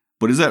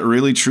 But is that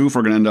really true if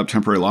we're going to end up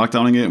Temporary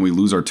Lockdowning it and we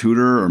lose our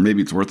tutor? Or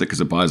maybe it's worth it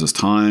because it buys us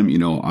time.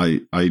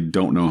 I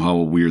don't know how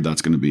weird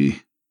that's going to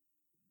be.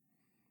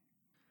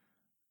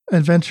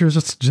 Adventure is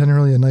just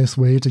generally a nice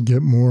way to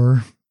get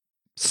more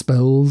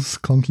spells,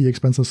 clunky,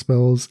 expensive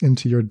spells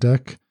into your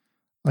deck.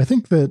 I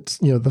think that,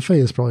 the Fae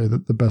is probably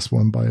the best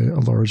one by a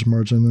large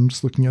margin. I'm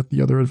just looking at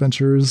the other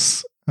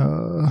adventures.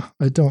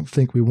 I don't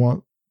think we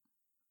want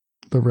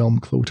the Realm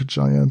Cloaked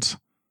Giant.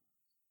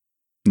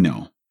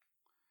 No.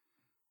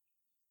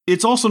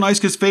 It's also nice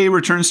because Fae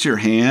returns to your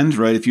hand,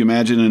 right? If you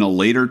imagine in a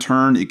later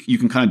turn, you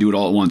can kind of do it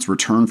all at once.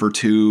 Return for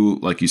 2,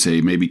 like you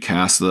say, maybe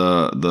cast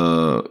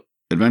the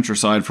adventure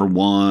side for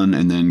 1,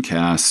 and then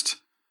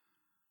cast,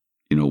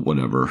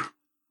 whatever.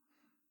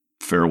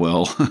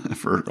 Farewell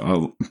for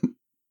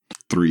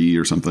 3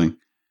 or something.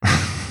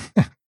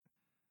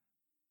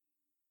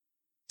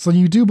 So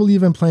you do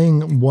believe in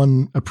playing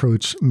 1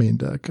 approach main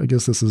deck. I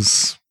guess this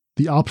is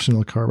the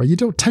optional card, right? You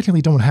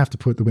technically don't have to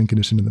put the win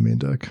condition in the main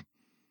deck.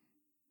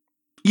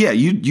 Yeah,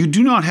 you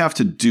do not have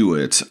to do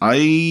it.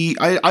 I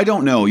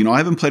don't know. I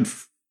haven't played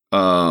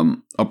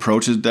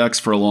approaches decks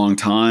for a long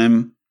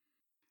time.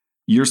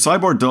 Your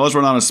sideboard does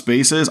run out of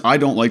spaces. I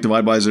don't like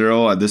Divide by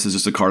Zero. This is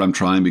just a card I'm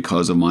trying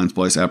because of Mind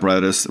Splice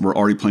Apparatus. We're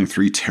already playing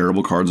 3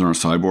 terrible cards on our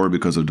sideboard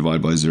because of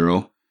Divide by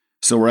Zero.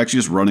 So we're actually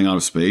just running out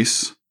of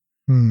space.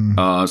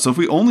 So if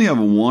we only have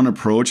 1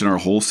 approach in our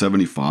whole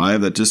 75,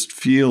 that just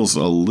feels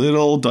a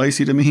little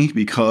dicey to me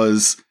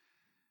because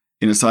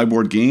in a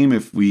sideboard game,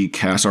 if we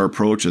cast our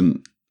approach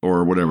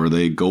or whatever,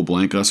 they go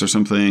blank us or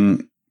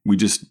something,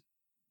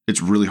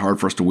 it's really hard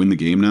for us to win the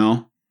game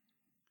now.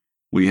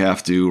 We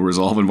have to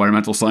resolve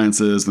environmental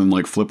sciences, then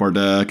flip our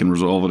deck and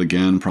resolve it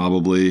again,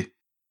 probably.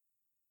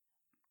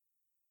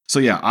 So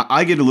yeah,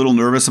 I get a little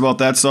nervous about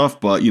that stuff,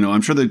 but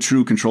I'm sure the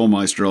true control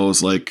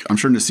maestros, I'm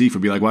sure Nassif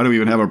would be like, why do we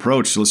even have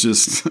approach? Let's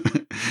just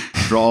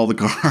draw all the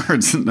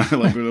cards and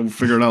we'll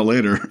figure it out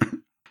later.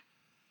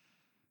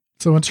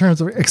 So in terms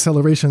of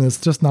acceleration,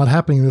 it's just not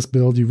happening in this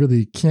build. You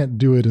really can't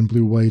do it in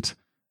blue-white.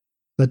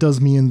 That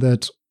does mean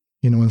that,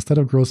 instead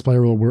of Growth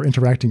Spiral, we're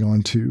interacting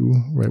on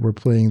 2, right? We're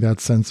playing that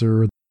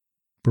Censor,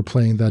 we're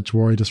playing that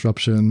Jwari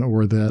Disruption,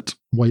 or that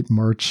White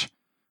March.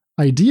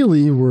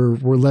 Ideally, we're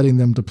letting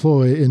them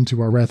deploy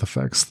into our Wrath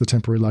effects, the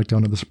Temporary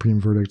Lockdown of the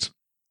Supreme Verdict.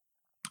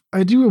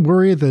 I do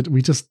worry that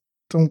we just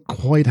don't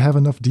quite have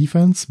enough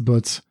defense,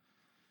 but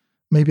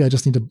maybe I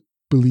just need to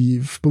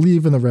believe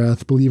in the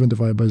Wrath, believe in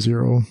Divide by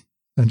Zero,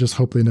 and just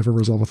hope they never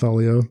resolve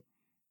Athalia.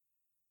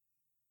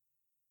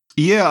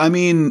 Yeah, I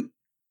mean,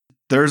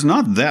 there's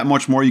not that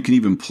much more you can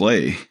even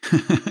play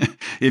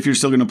if you're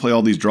still going to play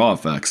all these draw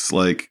effects.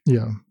 Like,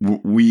 yeah,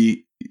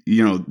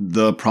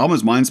 the problem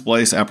is Mind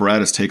Splice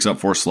Apparatus takes up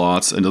 4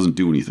 slots and doesn't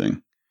do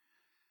anything.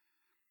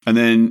 And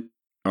then,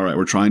 all right,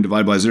 we're trying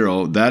Divide by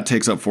Zero. That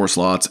takes up 4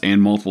 slots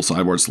and multiple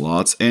sideboard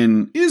slots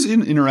and is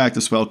an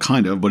interactive spell,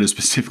 kind of, but is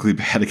specifically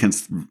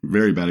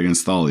very bad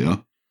against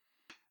Thalia.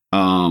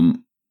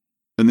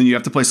 And then you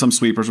have to play some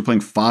sweepers. We're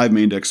playing 5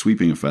 main deck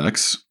sweeping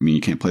effects. I mean,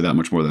 you can't play that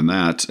much more than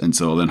that. And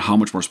so then how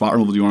much more spot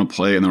removal do you want to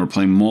play? And then we're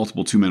playing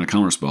multiple 2-mana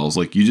counter spells.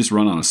 Like, you just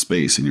run out of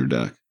space in your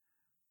deck.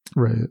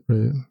 Right.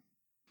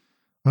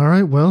 All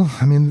right, well,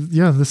 I mean,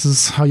 yeah, this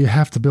is how you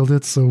have to build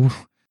it, so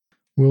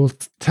we'll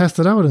test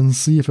it out and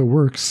see if it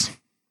works.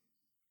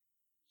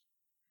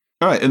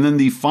 All right, and then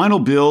the final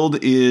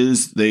build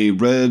is the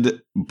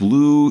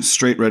red-blue,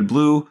 straight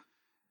red-blue.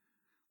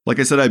 Like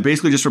I said, I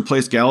basically just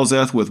replaced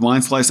Galazeth with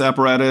Mind Slice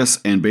Apparatus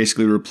and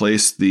basically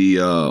replaced the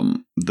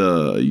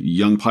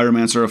Young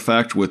Pyromancer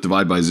effect with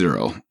Divide by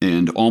Zero.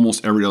 And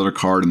almost every other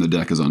card in the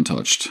deck is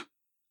untouched.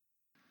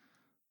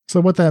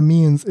 So what that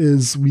means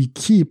is we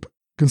keep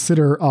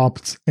Consider,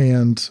 Opt,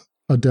 and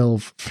a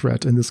Delve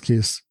threat, in this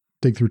case,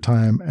 Dig Through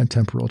Time and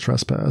Temporal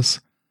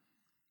Trespass.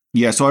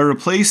 Yeah, so I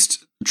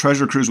replaced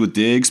Treasure Cruise with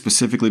Dig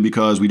specifically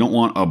because we don't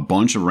want a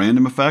bunch of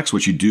random effects,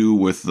 which you do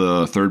with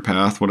the third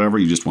path, whatever.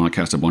 You just want to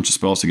cast a bunch of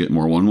spells to get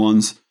more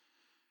 1/1s.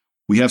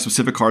 We have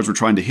specific cards we're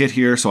trying to hit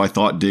here, so I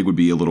thought Dig would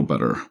be a little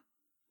better.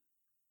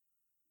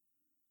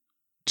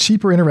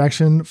 Cheaper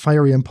interaction,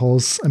 Fiery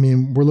Impulse. I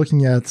mean, we're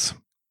looking at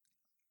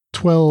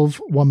 12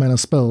 1-mana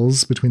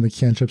spells between the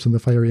cantrips and the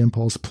Fiery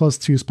Impulse, plus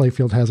 2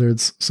 Spikefield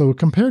Hazards. So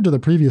compared to the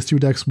previous 2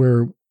 decks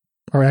where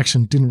our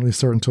action didn't really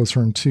start until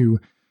turn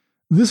 2,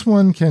 this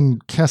one can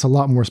cast a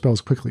lot more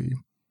spells quickly.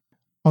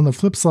 On the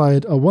flip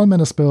side, a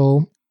 1-mana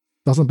spell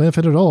doesn't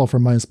benefit at all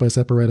from Mind Splice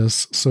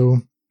Apparatus,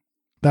 so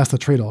that's the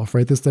trade-off,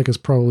 right? This deck is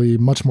probably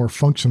much more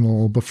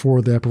functional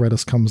before the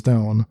apparatus comes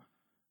down.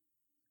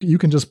 You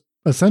can just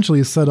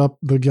essentially set up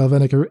the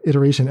Galvanic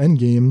Iteration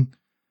endgame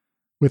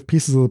with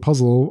pieces of the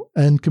puzzle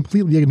and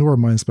completely ignore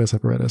Mind Splice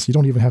Apparatus. You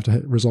don't even have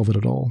to resolve it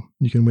at all.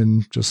 You can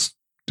win just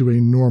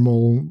doing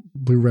normal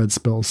blue-red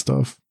spell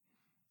stuff.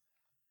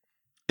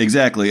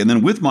 Exactly. And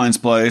then with Mind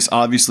Splice,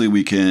 obviously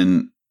we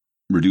can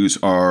reduce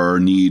our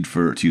need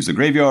to use the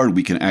graveyard.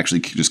 We can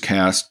actually just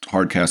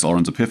hard cast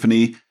Alrund's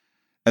Epiphany.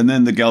 And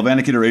then the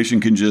Galvanic Iteration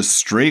can just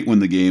straight win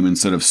the game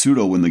instead of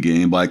pseudo win the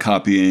game by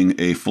copying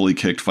a fully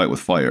kicked Fight with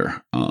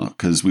Fire.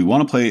 Because we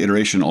want to play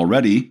Iteration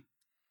already,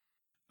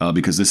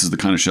 because this is the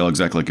kind of shell,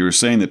 exactly like you were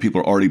saying, that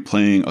people are already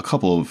playing a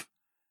couple of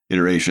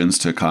iterations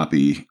to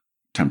copy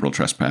Temporal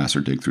Trespass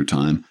or Dig Through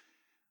Time.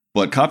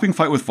 But copying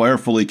Fight with Fire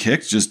fully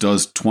kicked just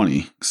does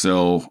 20.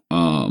 So,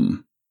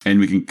 and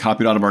we can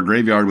copy it out of our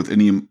graveyard with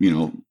any,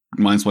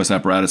 Mind Splice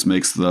Apparatus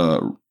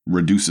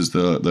reduces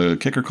the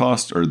kicker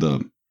cost or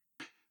the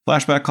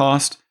flashback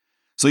cost.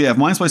 So yeah, if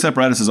Mind Splice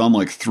Apparatus is on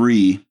like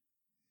 3,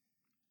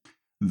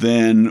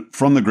 then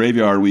from the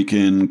graveyard we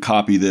can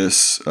copy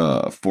this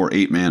for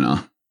 8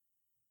 mana.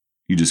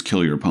 You just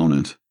kill your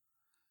opponent.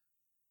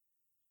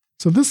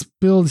 So this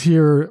build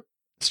here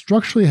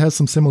structurally has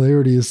some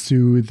similarities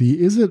to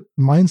the Izzet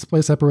Mind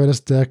Splice Apparatus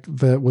deck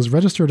that was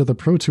registered at the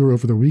Pro Tour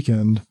over the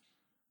weekend.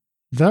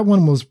 That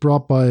one was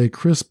brought by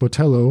Chris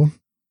Botello.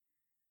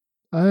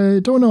 I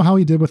don't know how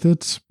he did with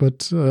it,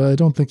 but I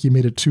don't think he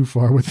made it too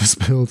far with this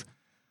build.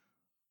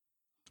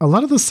 A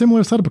lot of the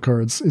similar setup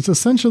cards. It's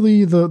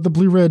essentially the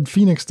blue-red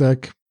Phoenix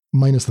deck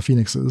minus the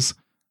Phoenixes.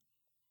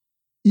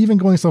 Even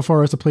going so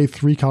far as to play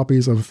 3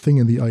 copies of Thing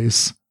in the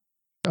Ice.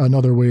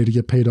 Another way to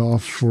get paid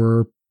off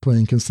for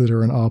playing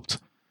Consider and Opt.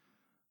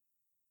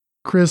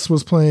 Chris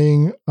was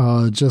playing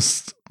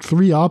just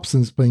 3 Opts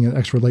and playing an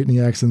extra Lightning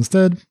Axe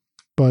instead,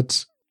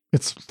 but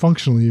it's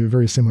functionally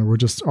very similar. We're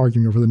just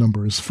arguing over the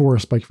numbers. 4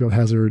 Spikefield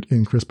Hazard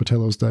in Chris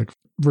Botello's deck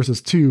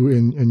versus 2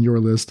 in your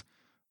list.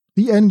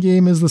 The end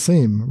game is the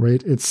same,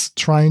 right? It's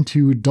trying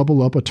to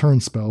double up a turn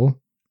spell,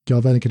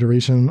 Galvanic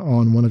Iteration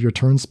on one of your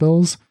turn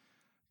spells.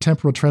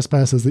 Temporal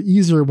Trespass is the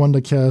easier one to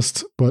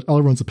cast, but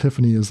Elrond's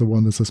Epiphany is the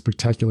one that's a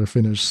spectacular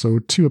finish. So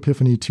 2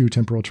 Epiphany, 2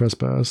 Temporal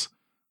Trespass,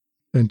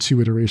 and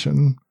 2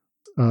 Iteration.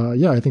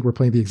 I think we're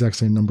playing the exact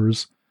same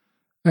numbers.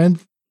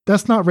 And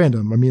that's not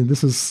random. I mean,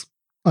 this is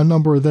a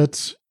number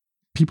that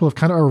people have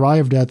kind of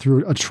arrived at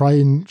through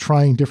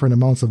trying different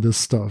amounts of this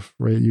stuff,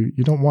 right? You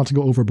don't want to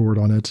go overboard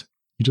on it.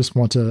 You just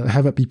want to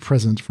have it be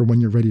present for when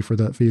you're ready for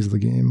that phase of the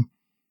game.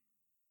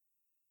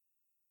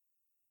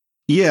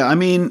 Yeah, I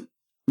mean,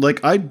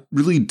 I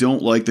really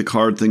don't like the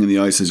card Thing in the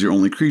Ice as your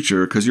only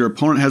creature, because your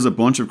opponent has a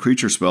bunch of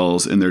creature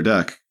spells in their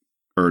deck,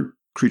 or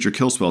creature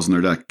kill spells in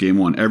their deck. Game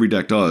 1, every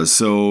deck does.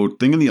 So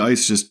Thing in the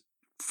Ice just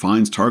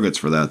finds targets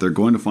for that. They're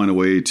going to find a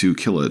way to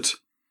kill it.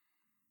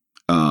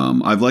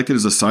 I've liked it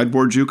as a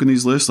sideboard juke in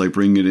these lists, like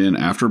bringing it in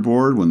after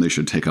board when they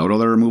should take out all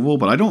their removal,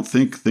 but I don't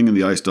think Thing in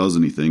the Ice does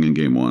anything in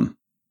Game 1.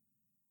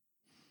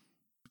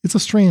 It's a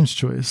strange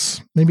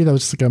choice. Maybe that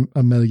was just like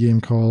a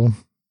metagame call.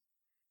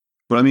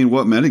 But I mean,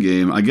 what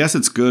metagame? I guess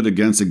it's good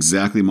against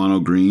exactly mono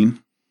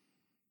green.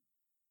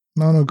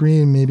 Mono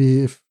green,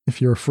 maybe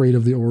if you're afraid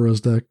of the auras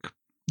deck,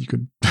 you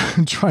could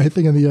try a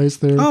thing in the ice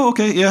there. Oh,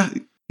 okay, yeah.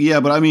 Yeah,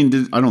 but I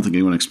mean, I don't think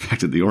anyone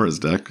expected the auras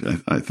deck.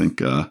 I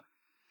think,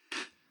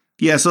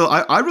 yeah, so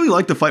I really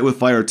like the Fight with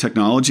Fire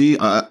technology.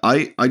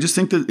 I just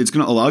think that it's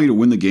going to allow you to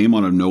win the game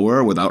out of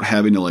nowhere without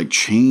having to like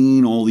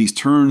chain all these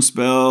turn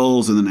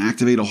spells and then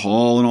activate a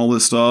hall and all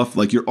this stuff.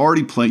 Like you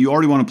already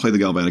want to play the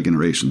Galvanic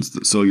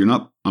Generations, so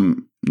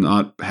I'm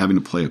not having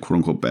to play a quote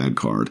unquote bad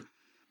card.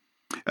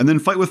 And then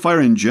Fight with Fire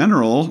in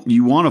general,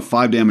 you want a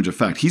 5 damage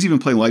effect. He's even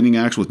playing Lightning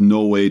Axe with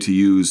no way to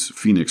use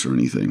Phoenix or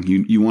anything.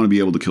 You want to be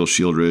able to kill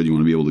Shieldred, you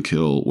want to be able to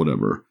kill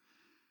whatever.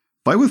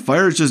 Fight with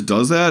Fire just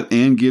does that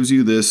and gives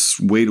you this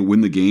way to win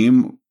the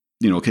game.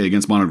 You know, okay,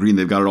 against mono green,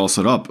 they've got it all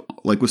set up.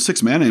 Like with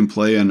 6 mana in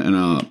play and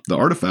the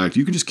artifact,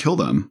 you can just kill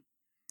them.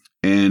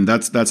 And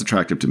that's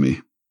attractive to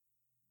me.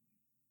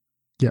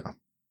 Yeah.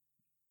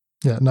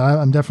 Yeah, no,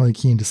 I'm definitely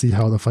keen to see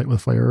how the Fight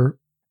with Fire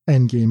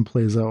endgame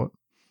plays out.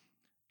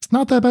 It's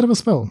not that bad of a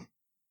spell.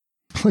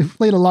 I've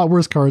played a lot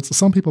worse cards.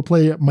 Some people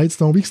play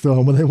Mightstone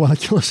Weakstone when they want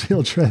to kill a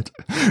Shieldred.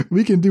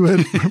 We can do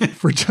it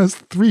for just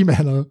 3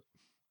 mana.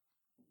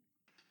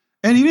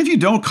 And even if you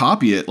don't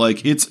copy it,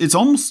 like it's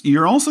almost,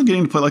 you're also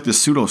getting to play like the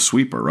pseudo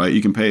sweeper, right?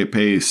 You can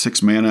pay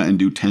 6 mana and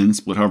do 10,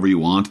 split however you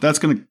want. That's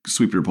going to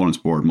sweep your opponent's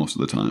board most of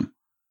the time.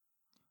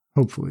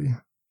 Hopefully.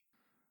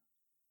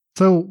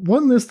 So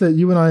one list that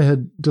you and I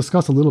had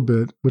discussed a little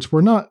bit, which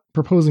we're not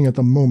proposing at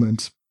the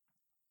moment,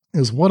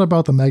 is what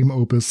about the Magma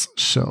Opus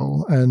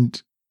shell? And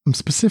I'm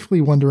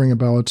specifically wondering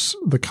about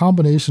the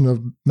combination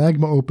of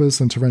Magma Opus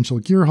and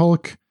Torrential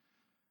Gearhulk,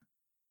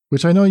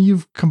 which I know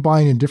you've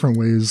combined in different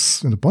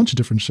ways in a bunch of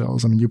different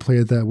shells. I mean, you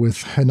played that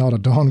with Hinata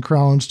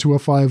Dawncrowned to a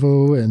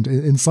 5-0, and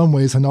in some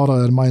ways,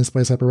 Hinata and Mind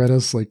Splice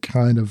Apparatus like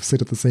kind of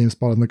sit at the same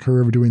spot on the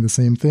curve doing the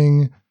same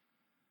thing.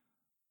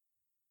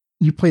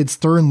 You played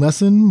Stern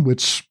Lesson,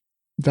 which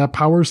that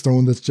Power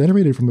Stone that's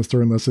generated from the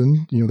Stern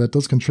Lesson, you know, that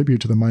does contribute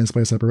to the Mind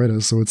Splice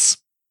Apparatus, so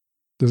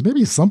there's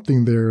maybe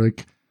something there.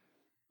 Like,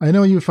 I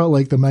know you felt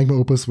like the Magma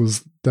Opus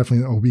was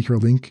definitely a weaker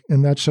link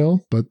in that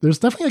shell, but there's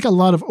definitely like a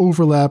lot of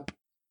overlap.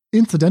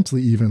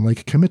 Incidentally, even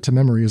like Commit to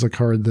Memory is a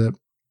card that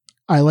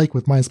I like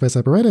with Mind Splice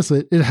Apparatus.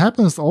 It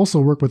happens to also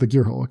work with a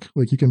Gearhulk.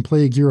 Like you can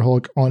play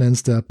Gearhulk on end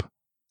step.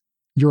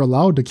 You're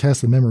allowed to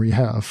cast the memory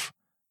half,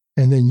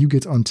 and then you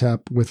get to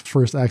untap with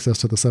first access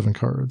to the 7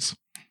 cards.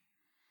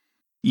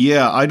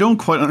 Yeah, I don't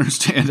quite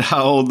understand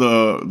how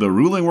the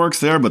ruling works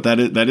there, but that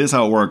is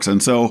how it works.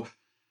 And so,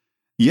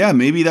 yeah,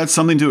 maybe that's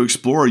something to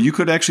explore. You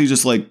could actually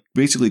just like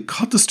basically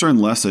cut the Stern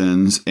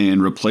Lessons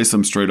and replace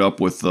them straight up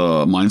with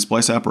the Mind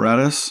Splice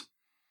Apparatus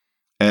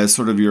as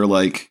sort of your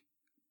like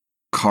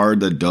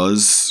card that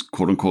does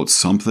quote unquote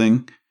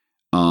something.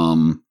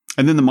 And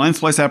then the Mind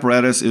Splice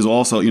Apparatus is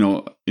also, you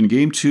know, in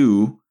game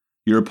 2,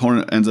 your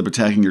opponent ends up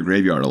attacking your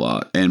graveyard a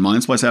lot. And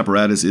Mind Splice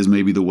Apparatus is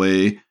maybe the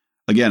way.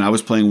 Again, I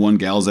was playing 1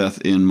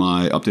 Galzeth in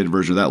my updated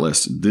version of that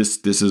list. This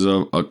is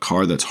a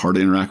card that's hard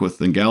to interact with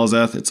than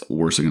Galzeth. It's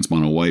worse against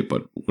mono white,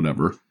 but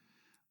whatever.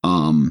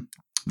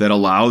 That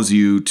allows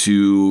you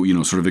to, you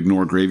know, sort of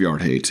ignore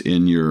graveyard hate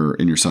in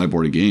your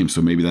sideboard of game.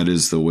 So maybe that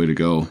is the way to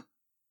go.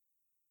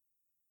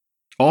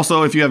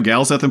 Also, if you have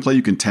Galzeth in play,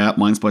 you can tap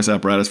Mind Splice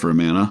Apparatus for a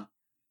mana.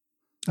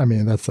 I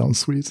mean, that sounds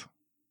sweet.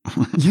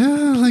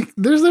 Yeah, like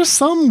there's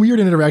some weird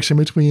interaction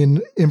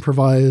between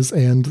improvise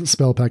and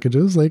spell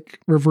packages. Like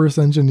Reverse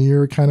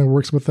Engineer kind of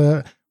works with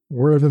that.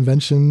 Word of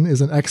Invention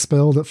is an X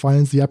spell that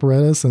finds the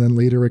apparatus, and then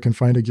later it can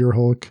find a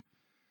Gearhulk.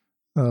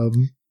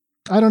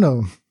 I don't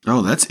know.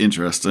 Oh, that's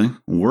interesting.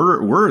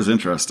 Whir is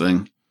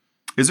interesting.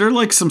 Is there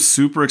like some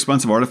super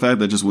expensive artifact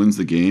that just wins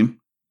the game?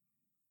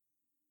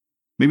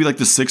 Maybe like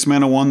the 6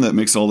 mana one that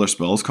makes all their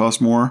spells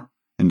cost more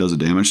and does a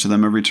damage to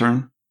them every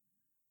turn?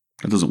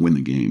 That doesn't win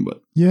the game,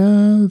 but...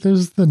 Yeah,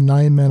 there's the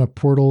 9 mana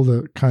portal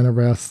that kind of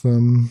wraths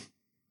them.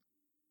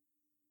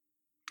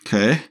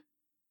 Okay.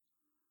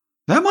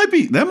 That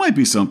might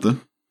be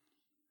something.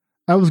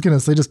 I was going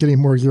to say just getting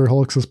more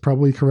Gearhulks is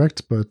probably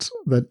correct, but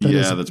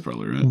that's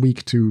probably right.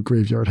 Weak to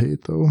graveyard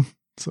hate, though.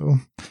 So,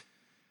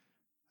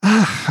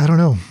 I don't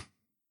know.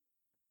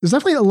 There's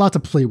definitely a lot to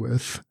play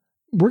with.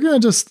 We're going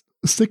to just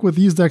stick with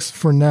these decks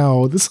for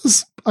now. This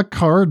is a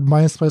card,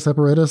 Mind Splice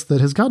Apparatus,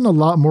 that has gotten a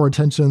lot more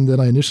attention than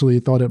I initially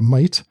thought it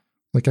might.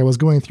 Like, I was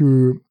going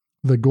through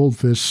the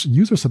Goldfish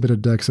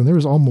user-submitted decks, and there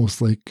was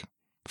almost like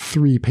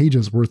 3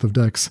 pages worth of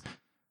decks.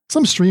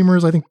 Some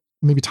streamers, I think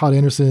maybe Todd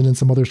Anderson and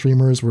some other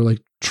streamers, were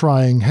like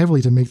trying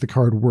heavily to make the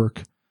card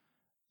work.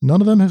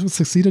 None of them have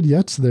succeeded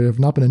yet. There have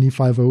not been any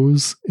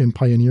 5-0s in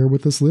Pioneer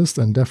with this list,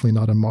 and definitely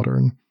not in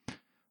Modern.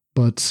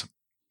 But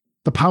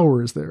the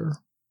power is there.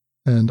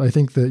 And I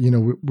think that, you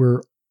know,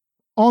 we're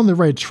on the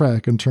right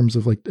track in terms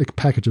of like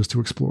packages to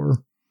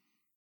explore.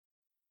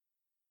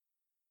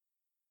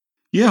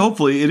 Yeah,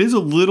 hopefully. It is a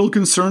little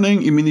concerning.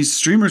 I mean, these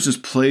streamers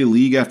just play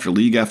league after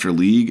league after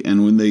league,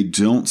 and when they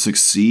don't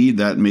succeed,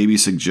 that maybe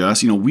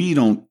suggests, you know, we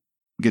don't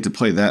get to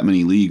play that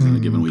many leagues in a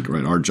given week,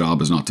 right? Our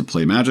job is not to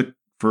play Magic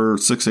for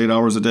 6-8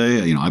 hours a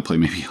day. I play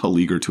maybe a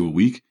league or two a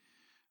week.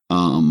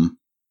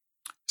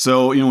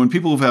 So, when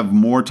people who have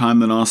more time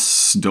than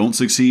us don't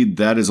succeed,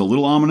 that is a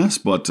little ominous,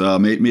 but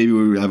maybe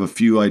we have a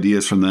few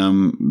ideas from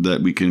them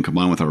that we can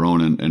combine with our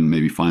own and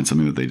maybe find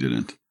something that they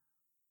didn't.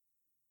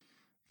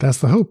 That's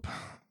the hope.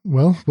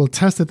 Well, we'll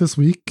test it this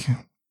week.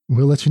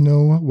 We'll let you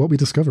know what we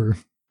discover.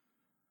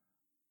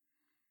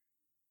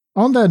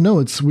 On that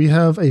note, we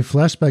have a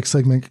flashback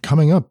segment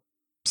coming up.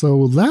 So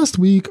last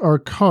week, our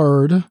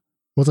card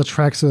was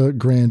Atraxa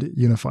Grand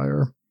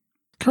Unifier.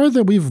 Card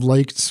that we've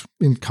liked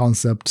in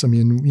concept. I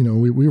mean,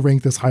 we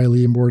rank this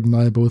highly. Mord and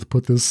I both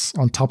put this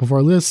on top of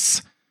our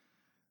lists.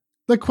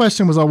 The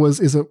question was always,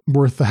 is it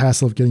worth the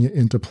hassle of getting it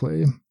into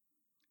play?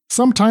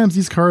 Sometimes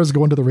these cards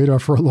go under the radar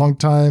for a long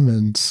time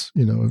and,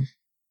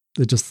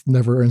 it just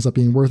never ends up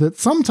being worth it.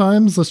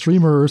 Sometimes a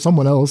streamer or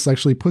someone else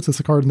actually puts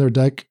this card in their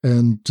deck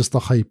and just the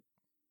hype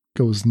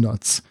goes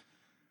nuts.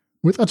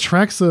 With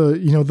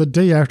Atraxa, the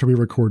day after we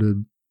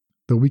recorded,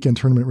 the weekend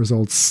tournament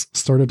results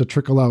started to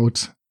trickle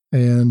out.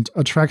 And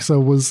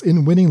Atraxa was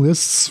in winning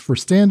lists for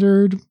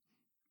Standard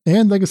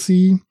and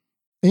Legacy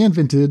and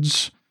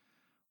Vintage.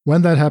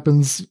 When that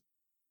happens,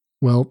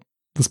 well,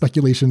 the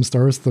speculation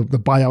starts. The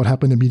buyout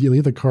happened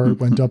immediately. The card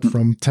went up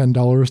from $10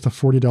 to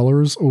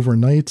 $40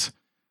 overnight.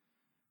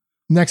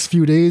 Next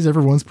few days,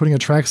 everyone's putting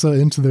Atraxa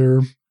into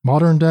their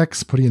Modern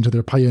decks, putting into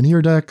their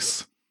Pioneer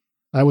decks.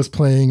 I was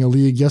playing a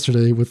league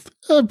yesterday with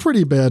a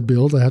pretty bad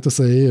build, I have to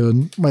say,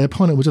 and my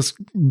opponent was just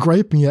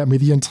griping at me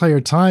the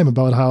entire time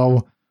about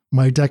how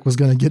my deck was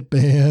going to get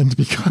banned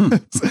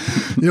because,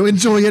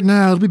 enjoy it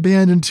now. It'll be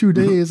banned in 2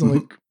 days. I'm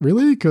like,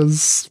 really?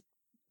 Because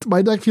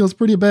my deck feels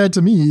pretty bad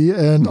to me.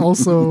 And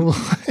also,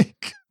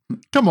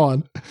 come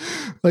on.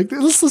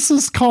 Let's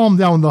just calm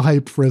down the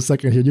hype for a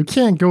second here. You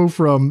can't go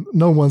from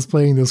no one's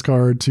playing this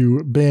card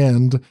to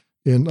banned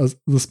in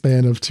the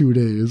span of 2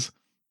 days.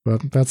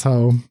 But that's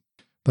how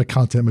the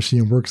content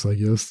machine works, I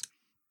guess.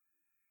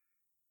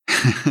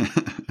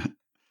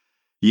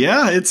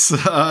 Yeah, it's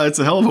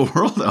a hell of a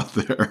world out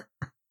there.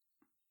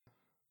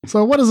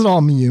 So what does it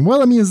all mean?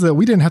 Well, it means that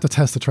we didn't have to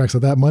test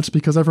Atraxa that much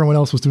because everyone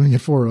else was doing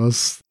it for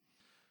us.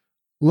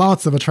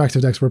 Lots of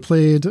Atraxa decks were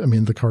played. I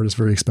mean, the card is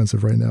very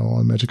expensive right now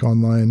on Magic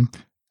Online.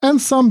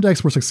 And some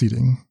decks were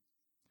succeeding.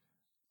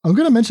 I'm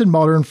going to mention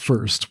Modern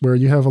first, where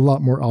you have a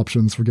lot more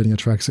options for getting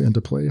Atraxa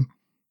into play.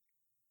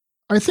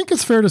 I think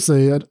it's fair to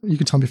say, you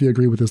can tell me if you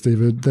agree with this,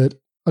 David, that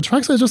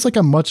Atraxa is just like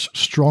a much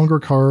stronger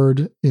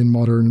card in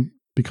Modern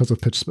because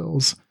of pitch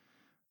spells.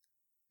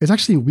 It's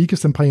actually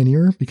weakest in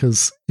Pioneer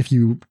because if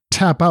you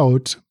tap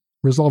out,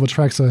 resolve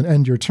Atraxa, and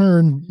end your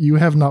turn, you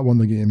have not won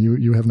the game.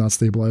 You have not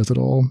stabilized at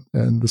all.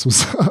 And this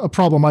was a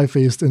problem I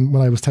faced when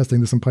I was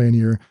testing this in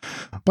Pioneer.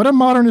 But in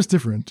Modern, it's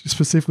different,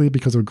 specifically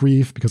because of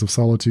Grief, because of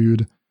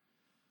Solitude.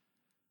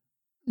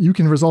 You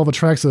can resolve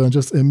Atraxa and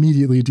just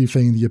immediately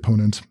defang the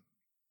opponent.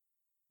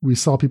 We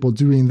saw people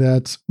doing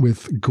that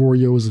with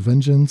Goryo's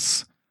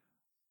Vengeance.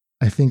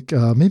 I think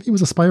maybe it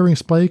was Aspiring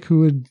Spike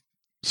who had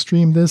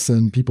streamed this,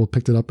 and people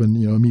picked it up and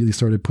immediately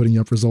started putting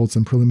up results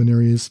and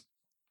preliminaries.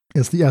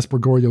 It's the Esper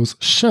Goryo's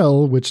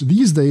Shell, which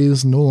these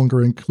days no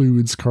longer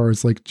includes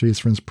cards like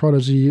Jace Vryn's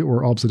Prodigy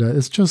or Obsidian.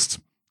 It's just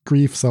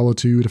Grief,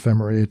 Solitude,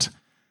 Ephemerate.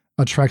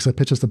 Atraxa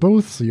pitches to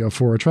both, so you have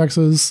 4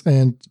 Atraxas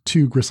and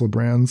 2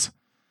 Gristlebrand's.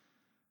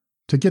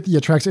 To get the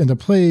Atraxa into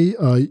play,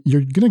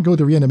 you're going to go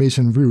the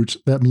reanimation route.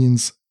 That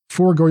means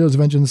 4 Goryo's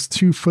Vengeance,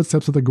 2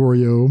 Footsteps of the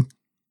Goryo.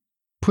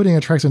 Putting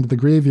Atraxa into the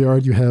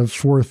graveyard, you have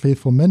 4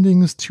 Faithful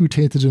Mendings, 2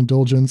 Tainted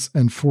Indulgence,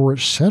 and 4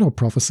 Shadow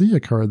Prophecy, a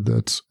card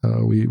that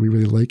we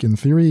really like in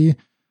theory.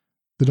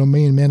 The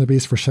domain mana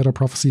base for Shadow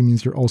Prophecy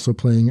means you're also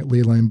playing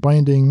Leyline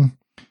Binding.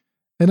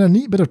 And a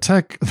neat bit of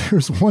tech,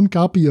 there's 1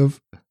 copy of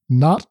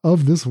Not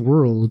of This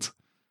World.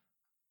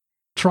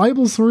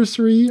 Tribal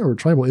Sorcery, or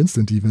Tribal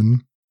Instant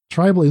even.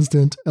 Tribal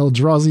Instant,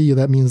 Eldrazi,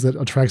 that means that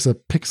Atraxa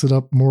picks it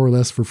up more or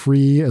less for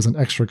free as an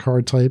extra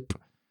card type.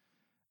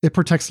 It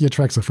protects the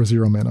Atraxa for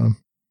 0 mana.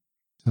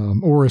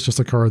 Or it's just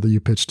a card that you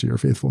pitch to your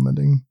Faithful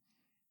Mending.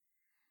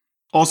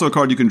 Also a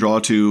card you can draw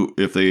to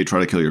if they try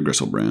to kill your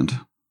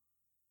Gristlebrand.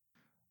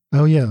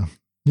 Oh, yeah.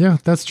 Yeah,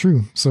 that's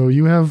true. So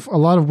you have a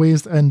lot of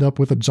ways to end up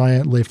with a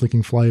giant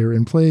life-leaking flyer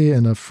in play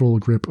and a full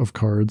grip of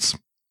cards.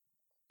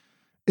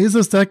 Is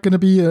this deck going to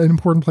be an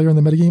important player in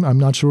the metagame? I'm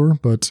not sure,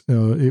 but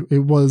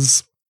it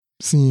was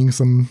seeing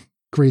some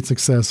great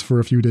success for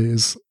a few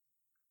days.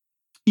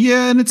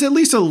 Yeah, and it's at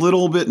least a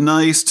little bit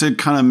nice to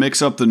kind of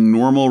mix up the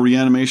normal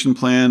reanimation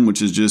plan,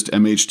 which is just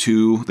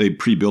MH2. They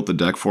pre-built the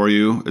deck for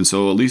you. And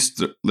so at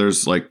least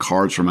there's like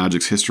cards from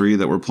Magic's history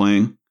that we're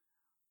playing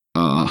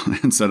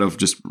instead of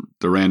just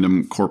the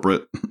random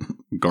corporate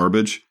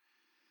garbage.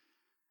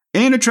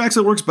 And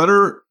Atraxa works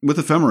better with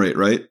Ephemerate,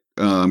 right?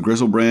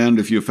 Gristlebrand,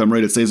 if you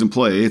Ephemerate, it stays in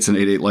play. It's an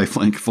 8/8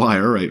 lifelink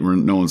flyer, right? Where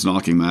no one's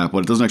knocking that, but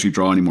it doesn't actually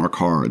draw any more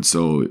cards.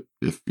 So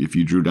if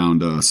you drew down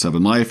to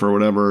 7 life or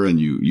whatever and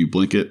you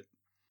blink it,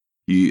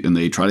 and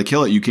they try to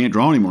kill it, you can't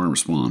draw any more in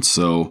response.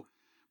 So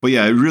But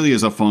yeah, it really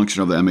is a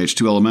function of the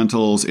MH2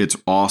 elementals. It's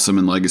awesome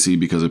in Legacy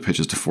because it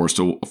pitches to Force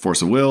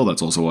of Will.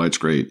 That's also why it's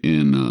great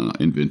in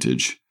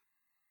Vintage.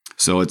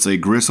 So it's a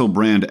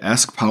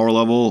Griselbrand-esque power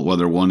level.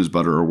 Whether one is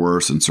better or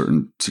worse in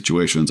certain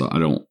situations, I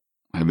don't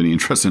have any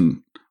interest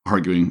in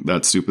arguing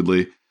that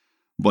stupidly.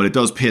 But it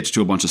does pitch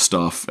to a bunch of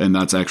stuff, and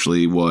that's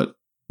actually what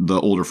the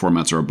older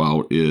formats are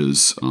about,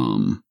 is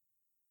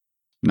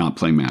not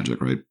playing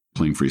Magic, right?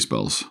 Playing free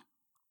spells.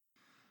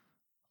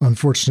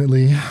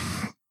 Unfortunately.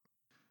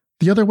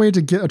 The other way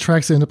to get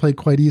Atraxa into play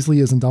quite easily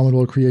is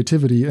Indomitable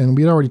Creativity, and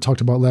we had already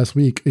talked about last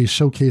week a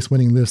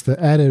showcase-winning list that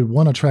added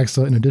one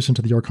Atraxa in addition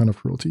to the Archon of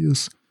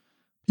Cruelties.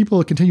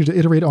 People continue to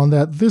iterate on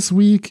that this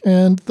week,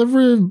 and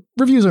the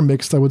reviews are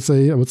mixed, I would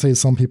say. I would say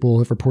some people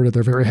have reported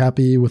they're very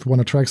happy with one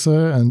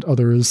Atraxa, and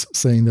others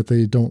saying that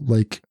they don't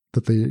like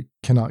that they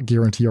cannot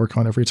guarantee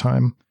Archon every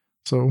time.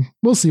 So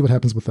we'll see what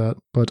happens with that,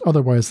 but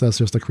otherwise that's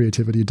just a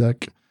creativity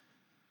deck.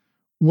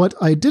 What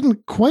I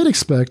didn't quite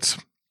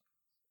expect,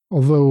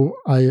 although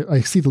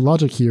I see the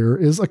logic here,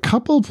 is a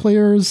couple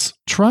players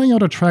trying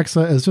out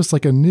Atraxa as just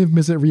like a Niv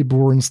Mizzet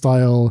Reborn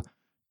style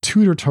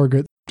tutor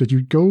target that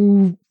you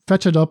go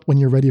fetch it up when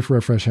you're ready for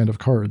a fresh hand of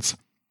cards.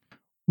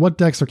 What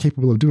decks are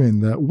capable of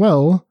doing that?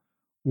 Well,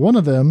 one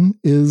of them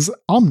is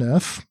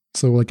Omnath,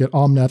 so like an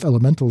Omnath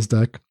Elementals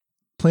deck,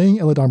 playing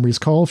Eladamri's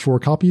Call 4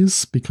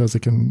 copies because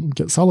it can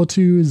get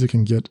Solitudes, it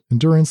can get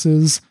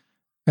Endurances,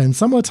 and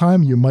some of the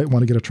time you might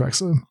want to get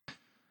Atraxa.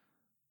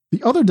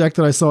 The other deck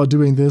that I saw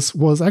doing this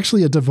was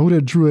actually a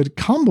Devoted Druid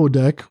combo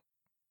deck.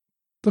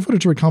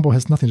 Devoted Druid combo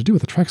has nothing to do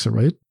with Atraxa,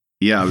 right?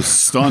 Yeah, I was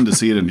stunned to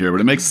see it in here,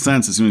 but it makes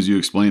sense as soon as you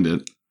explained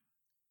it.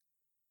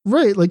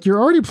 Right, like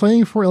you're already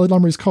playing for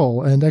Eladamri's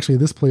Call, and actually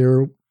this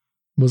player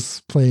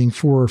was playing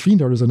for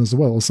Fiend Artisan as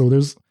well, so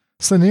there's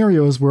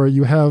scenarios where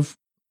you have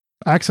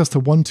access to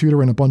one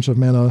tutor and a bunch of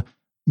mana.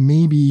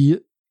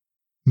 Maybe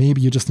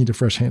you just need a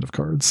fresh hand of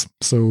cards.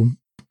 So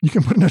you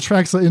can put an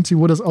Atraxa into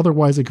what is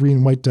otherwise a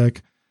green-white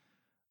deck.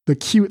 The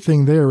cute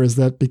thing there is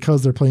that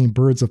because they're playing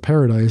Birds of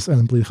Paradise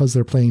and because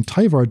they're playing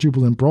Tyvar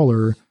Jubilant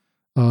Brawler,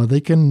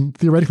 they can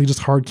theoretically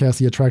just hardcast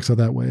the Atraxa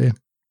that way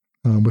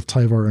with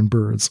Tyvar and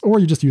Birds, or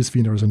you just use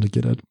Fiend Artisan to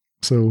get it.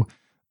 So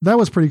that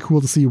was pretty cool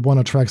to see one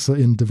Atraxa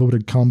in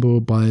Devoted combo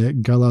by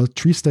Gala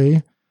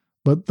Triste,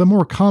 but the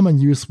more common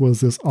use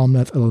was this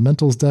Omnath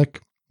Elementals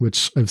deck,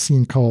 which I've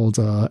seen called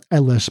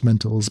Elesh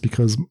Mentals,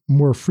 because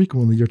more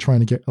frequently you're trying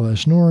to get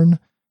Elesh Norn,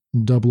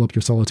 double up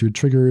your Solitude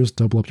triggers,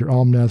 double up your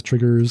Omnath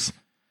triggers,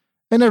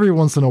 and every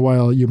once in a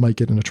while, you might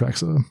get an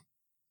Atraxa.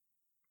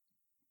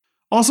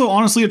 Also,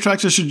 honestly,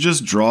 Atraxa should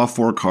just draw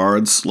 4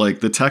 cards. Like,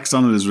 the text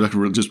on it is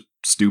just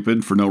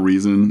stupid for no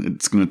reason.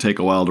 It's going to take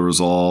a while to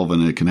resolve,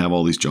 and it can have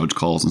all these judge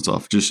calls and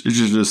stuff. It should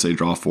just say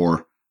draw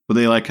 4. But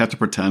they, like, have to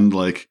pretend,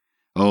 like,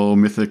 oh,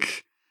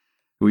 Mythic,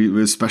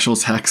 with special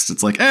text.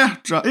 It's like,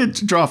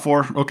 draw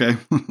 4. Okay.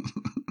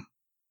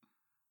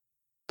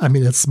 I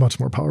mean, it's much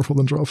more powerful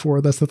than draw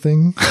 4. That's the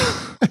thing.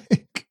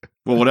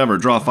 Well, whatever.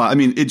 Draw 5. I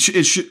mean, it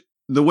should...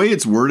 The way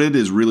it's worded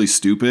is really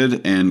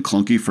stupid and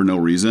clunky for no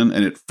reason,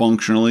 and it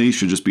functionally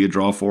should just be a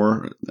draw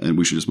 4, and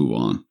we should just move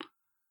on.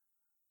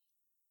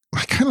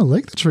 I kind of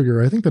like the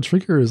trigger. I think the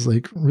trigger is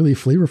like really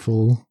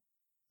flavorful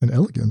and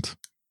elegant.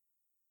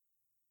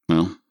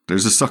 Well,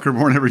 there's a sucker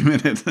born every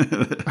minute.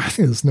 I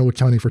think there's no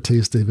accounting for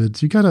taste,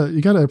 David. You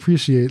gotta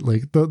appreciate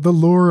like the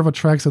lore of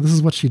Atraxa. This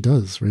is what she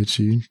does, right?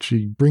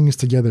 She brings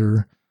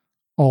together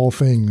all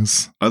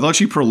things. I thought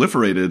she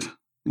proliferated.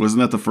 Wasn't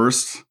that the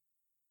first?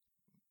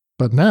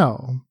 But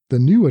now, the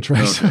new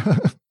Atraxa,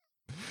 okay.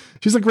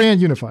 She's a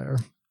grand unifier.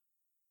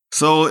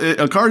 So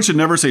a card should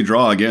never say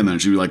draw again, then.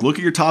 It should be like, look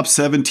at your top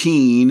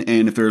 17,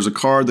 and if there's a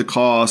card that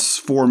costs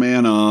 4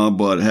 mana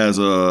but has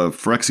a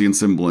Phyrexian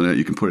symbol in it,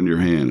 you can put it in your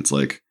hand. It's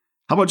like,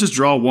 how about just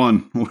draw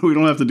 1? We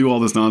don't have to do all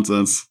this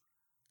nonsense.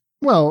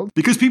 Well,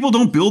 because people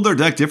don't build their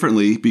deck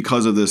differently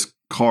because of this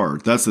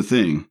card. That's the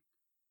thing.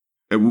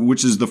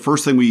 Which is the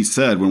first thing we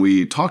said when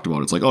we talked about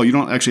it. It's like, oh, you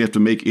don't actually have to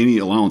make any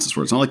allowances for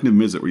it. It's not like Niv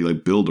Mizzet where you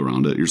like build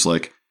around it. You're just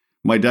like,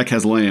 my deck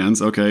has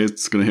lands. Okay,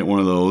 it's going to hit one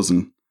of those,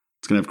 and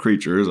it's going to have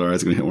creatures. All right,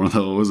 it's going to hit one of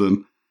those,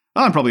 and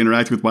I'm probably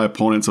interacting with my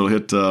opponent, so it'll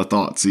hit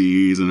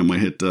Thoughtseize, and it might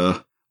hit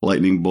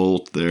Lightning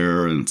Bolt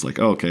there, and it's like,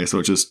 oh, okay, so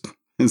it just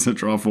is a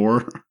draw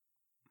 4.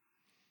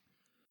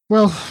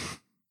 Well,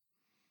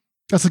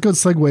 that's a good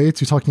segue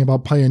to talking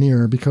about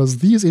Pioneer, because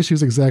these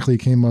issues exactly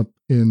came up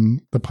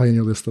in the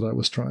Pioneer list that I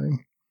was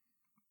trying.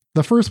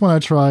 The first one I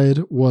tried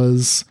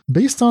was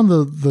based on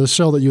the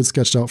shell that you had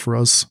sketched out for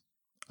us,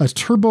 a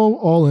turbo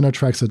all-in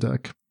Atraxa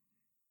deck.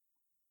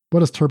 What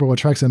does turbo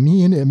Atraxa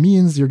mean? It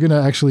means you're going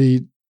to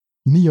actually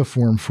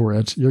neoform for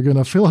it. You're going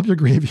to fill up your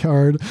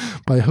graveyard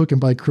by hook and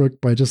by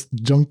crook by just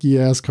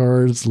junky-ass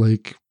cards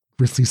like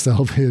Grisly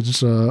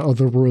Salvage,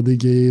 Otherworldly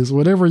Gaze,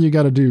 whatever you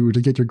got to do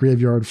to get your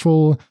graveyard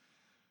full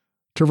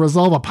to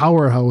resolve a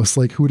powerhouse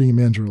like Hooting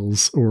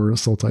Mandrills or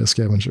Sultai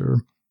Scavenger.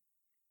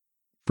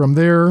 From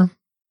there,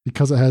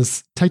 because it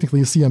has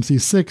technically CMC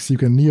 6, you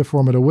can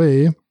neoform it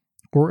away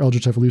or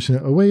Eldritch Evolution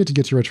it away to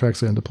get your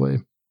Atraxa into play.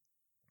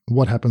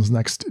 What happens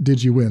next?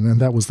 Did you win? And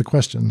that was the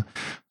question.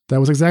 That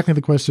was exactly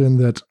the question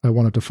that I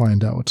wanted to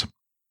find out.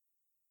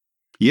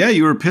 Yeah,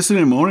 you were pissing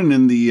and moaning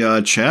in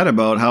the chat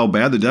about how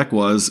bad the deck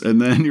was,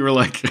 and then you were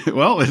like,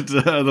 well,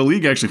 the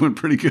league actually went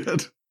pretty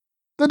good.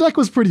 The deck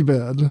was pretty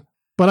bad,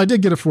 but I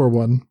did get a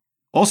 4-1.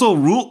 Also,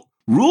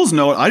 rules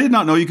note, I did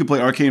not know you could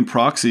play Arcane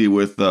Proxy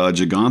with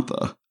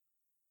Gigantha.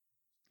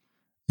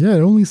 Yeah,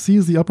 it only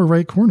sees the upper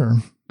right corner.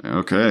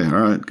 Okay, all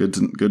right,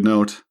 good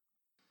note.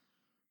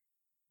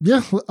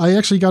 Yeah, I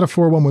actually got a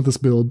 4-1 with this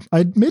build.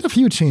 I made a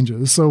few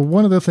changes. So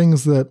one of the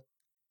things that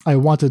I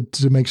wanted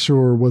to make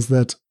sure was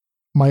that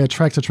my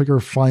Atraxa trigger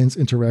finds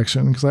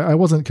interaction, because I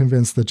wasn't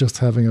convinced that just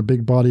having a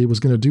big body was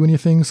going to do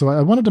anything. So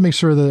I wanted to make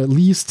sure that at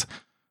least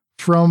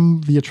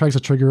from the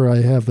Atraxa trigger,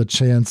 I have the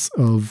chance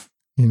of,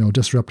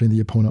 disrupting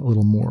the opponent a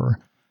little more.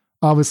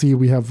 Obviously,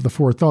 we have the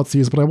 4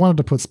 Thoughtseize, but I wanted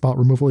to put spot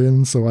removal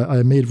in, so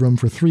I made room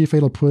for 3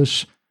 Fatal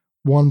Push,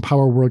 1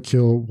 Power Word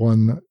Kill,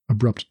 1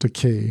 Abrupt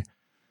Decay.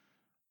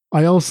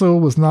 I also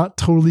was not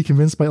totally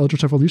convinced by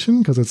Eldritch Evolution,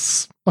 because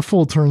it's a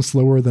full turn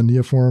slower than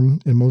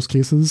Neoform in most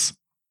cases.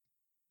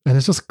 And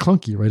it's just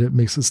clunky, right? It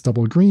makes it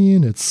double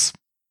green. It's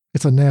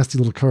a nasty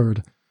little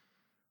card.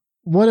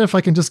 What if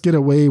I can just get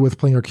away with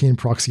playing Arcane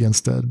Proxy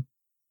instead?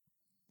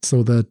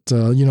 So that,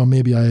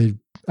 maybe I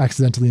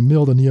accidentally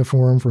milled a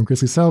Neoform from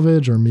Grisly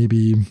Salvage, or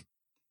maybe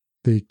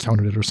they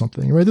countered it or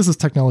something, right? This is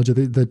technology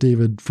that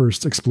David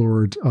first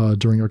explored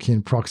during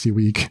Arcane Proxy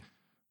Week.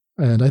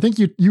 And I think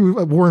you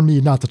warned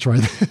me not to try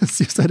this.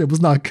 You said it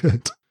was not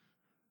good.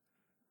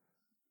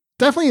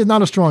 Definitely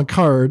not a strong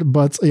card,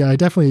 but yeah, I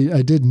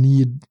did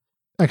need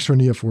extra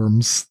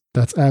Neoforms.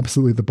 That's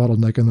absolutely the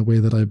bottleneck in the way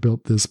that I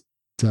built this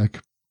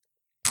deck.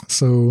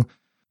 So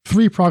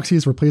 3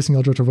 proxies replacing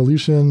Eldritch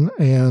Evolution,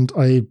 and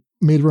I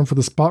made room for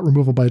the spot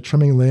removal by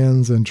trimming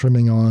lands and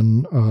trimming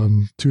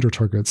on tutor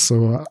targets.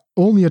 So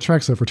only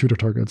Atraxa for tutor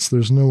targets.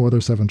 There's no other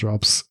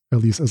 7-drops, at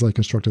least as I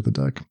constructed the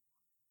deck.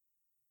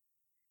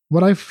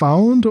 What I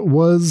found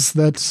was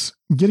that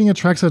getting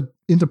Atraxa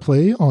into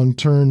play on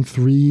turn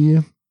 3,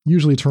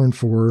 usually turn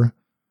 4,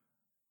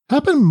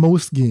 happened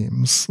most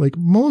games. Like,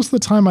 most of the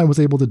time I was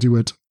able to do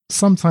it.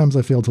 Sometimes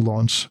I failed to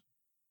launch.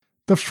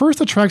 The first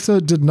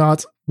Atraxa did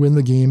not win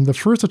the game. The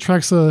first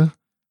Atraxa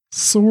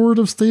sort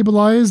of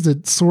stabilized.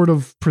 It sort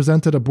of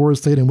presented a board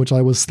state in which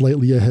I was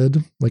slightly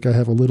ahead. Like, I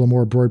have a little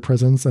more board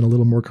presence and a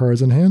little more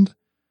cards in hand.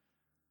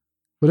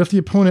 But if the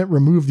opponent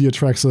removed the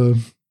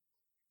Atraxa,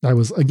 I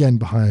was again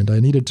behind. I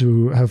needed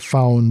to have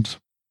found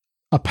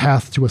a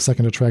path to a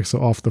second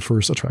Atraxa off the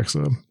first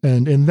Atraxa.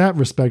 And in that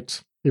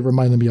respect, it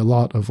reminded me a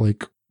lot of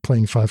like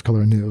playing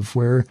 5-color Niv,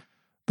 where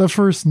the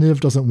first Niv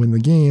doesn't win the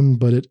game,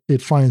 but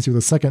it finds you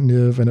the second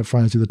Niv and it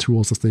finds you the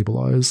tools to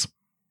stabilize.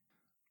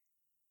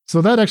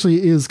 So that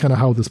actually is kind of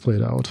how this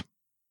played out.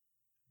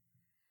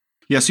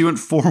 Yes, you went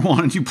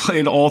 4-1 and you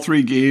played all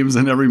 3 games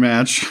in every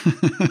match.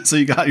 So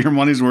you got your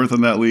money's worth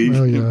in that league.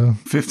 Oh, yeah.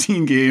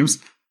 15 games.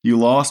 You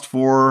lost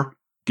 4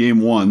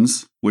 game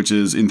 1s, which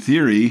is in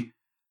theory,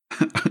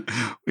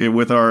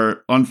 with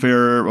our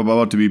unfair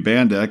about to be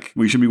banned deck,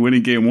 we should be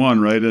winning game 1,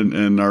 right?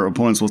 And our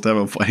opponent's supposed to have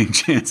a fighting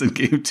chance in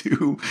game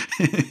 2.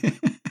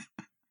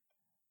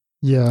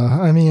 Yeah,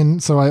 I mean,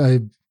 so I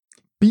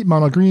beat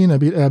Mono Green, I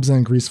beat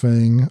Abzan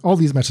Greasefang. All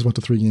these matches went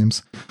to 3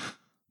 games.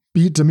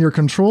 Beat Dimir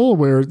Control,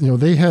 where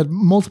they had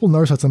multiple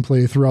Narsets in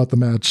play throughout the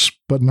match,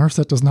 but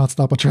Narset does not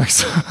stop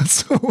Atraxa.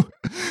 So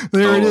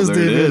there it is,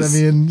 David. It is. I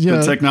mean, yeah.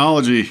 The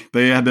technology.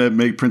 They had to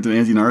print an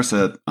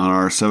anti-Narset on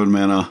our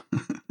 7-mana.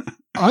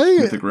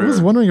 I was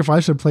wondering if I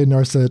should play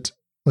Narset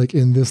like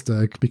in this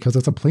deck, because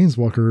it's a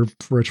Planeswalker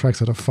for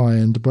Atraxa to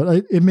find,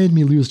 but it made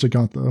me lose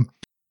Gigantha.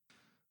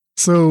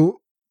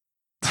 So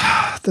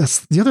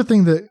that's the other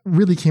thing that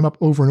really came up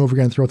over and over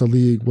again throughout the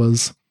league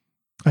was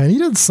I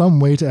needed some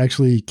way to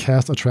actually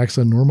cast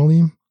Atraxa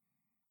normally,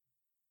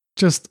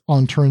 just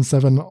on turn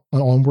 7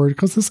 and onward,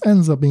 because this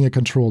ends up being a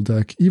control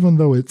deck. Even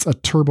though it's a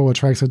turbo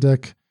Atraxa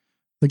deck,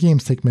 the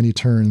games take many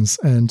turns,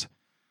 and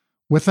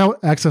without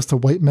access to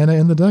white mana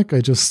in the deck,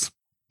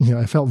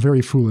 I felt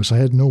very foolish. I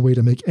had no way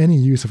to make any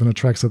use of an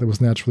Atraxa that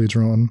was naturally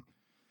drawn.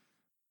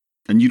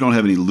 And you don't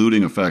have any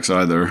looting effects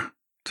either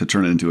to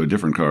turn it into a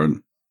different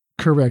card.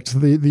 Correct.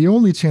 The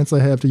only chance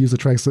I have to use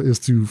Atraxa is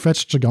to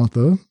fetch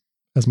Gigantha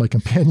as my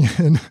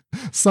companion,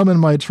 summon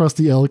my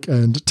trusty elk,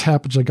 and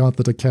tap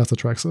Gigantha to cast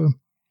Atraxa.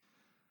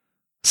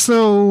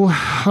 So,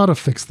 how to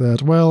fix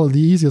that? Well, the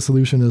easiest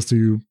solution is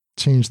to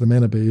change the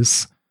mana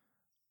base.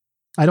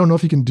 I don't know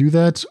if you can do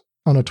that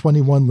on a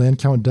 21 land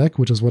count deck,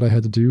 which is what I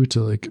had to do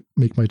to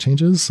make my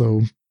changes.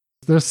 So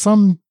there's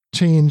some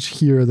change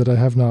here that I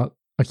have not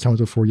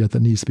accounted for yet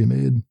that needs to be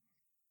made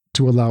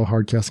to allow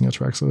hard casting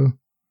Atraxa.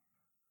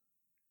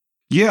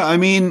 Yeah, I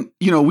mean,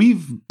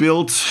 we've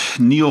built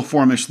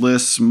Neoformish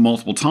lists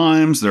multiple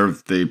times.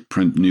 They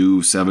print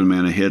new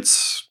 7-mana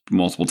hits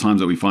multiple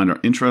times that we find are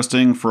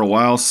interesting. For a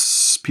while,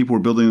 people were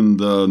building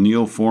the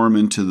Neoform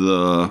into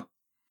the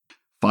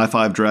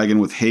 5/5 dragon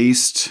with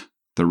haste,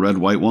 the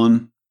red-white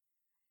one.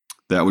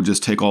 That would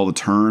just take all the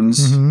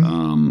turns.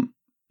 Mm-hmm.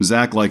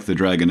 Zach liked the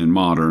dragon in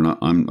Modern.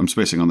 I'm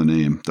spacing on the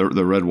name.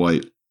 The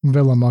red-white.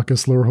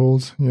 Velomachus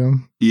Lorehold, yeah.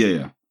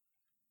 Yeah.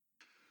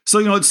 So,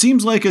 it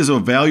seems like as a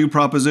value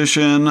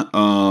proposition,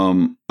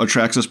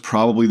 Atraxa's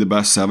probably the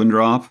best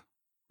 7-drop,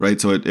 right?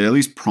 So it at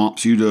least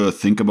prompts you to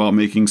think about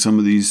making some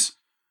of these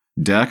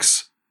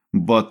decks,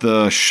 but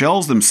the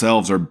shells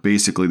themselves are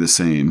basically the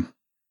same.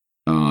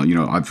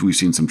 We've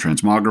seen some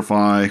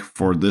Transmogrify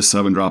for this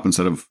 7-drop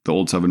instead of the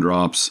old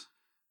 7-drops.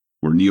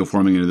 We're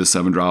neoforming into this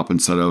 7-drop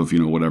instead of,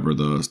 whatever,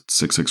 the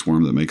 6/6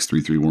 worm that makes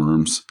 3/3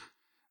 worms.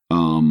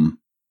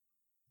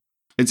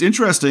 It's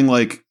interesting,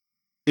 like,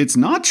 it's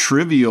not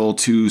trivial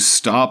to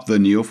stop the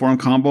Neoform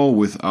combo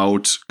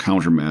without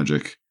counter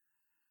magic.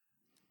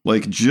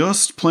 Like,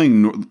 just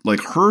playing, like,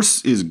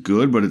 Hearse is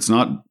good, but it's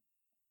not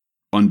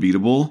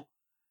unbeatable.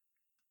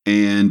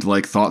 And,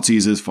 like,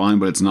 Thoughtseize is fine,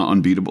 but it's not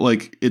unbeatable.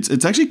 Like,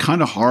 it's actually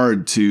kind of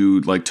hard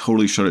to, like,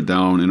 totally shut it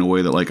down in a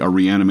way that, like, a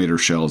Reanimator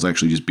shell is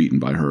actually just beaten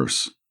by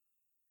Hearse.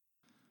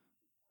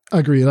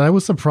 Agreed. I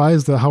was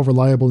surprised at how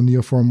reliable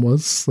Neoform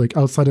was, like,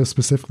 outside of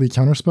specifically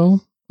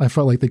Counterspell. I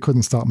felt like they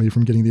couldn't stop me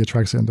from getting the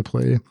Atraxa into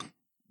play.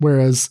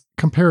 Whereas,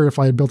 compare if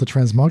I had built a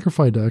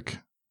Transmogrify deck,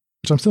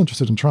 which I'm still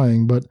interested in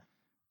trying, but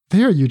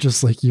there you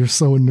just, like, you're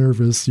so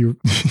nervous. You're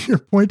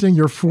pointing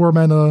your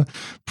 4-mana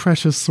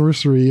precious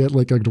sorcery at,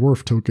 like, a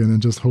dwarf token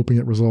and just hoping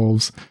it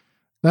resolves.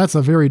 That's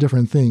a very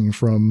different thing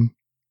from,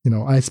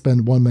 I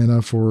spend 1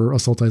 mana for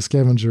Assaultized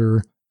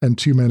Scavenger and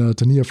 2 mana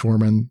to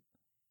Neoform, and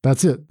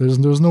that's it. There's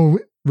no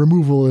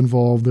removal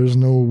involved. There's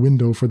no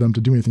window for them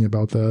to do anything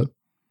about that.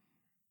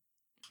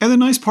 And the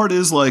nice part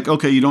is, like,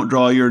 okay, you don't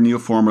draw your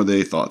Neoform or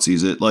they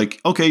Thoughtseize it. Like,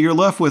 okay, you're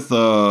left with,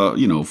 1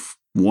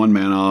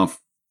 mana,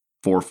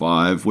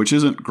 4/5, which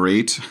isn't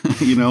great.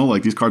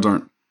 Like, these cards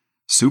aren't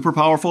super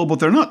powerful, but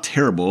they're not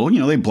terrible.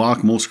 They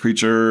block most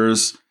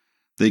creatures.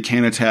 They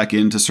can attack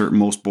into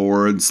most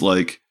boards.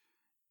 Like,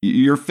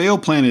 your fail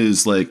plan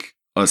is, like,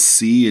 a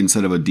C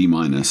instead of a D-.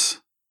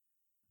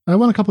 I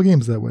won a couple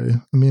games that way.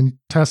 I mean,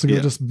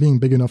 Tasigur just being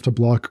big enough to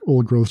block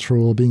Old Growth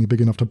Troll, being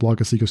big enough to block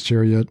a Seeker's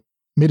Chariot,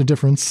 made a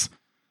difference.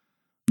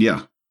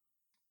 Yeah.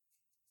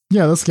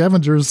 Yeah, the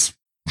Scavenger's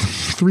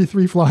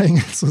 3/3 flying,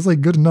 so it's,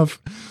 like, good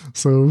enough.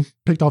 So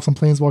picked off some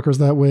Planeswalkers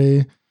that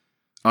way.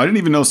 I didn't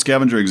even know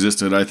Scavenger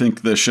existed. I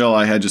think the shell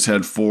I had just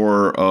had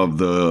 4 of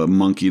the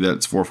monkey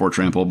that's 4/4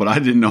 trample, but I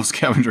didn't know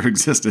Scavenger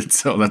existed,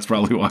 so that's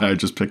probably why I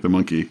just picked the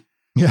monkey.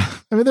 Yeah,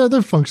 I mean,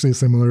 they're functionally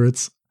similar.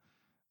 It's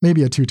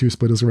maybe a 2/2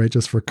 split is right,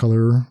 just for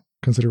color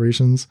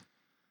considerations.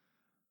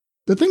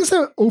 The things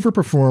that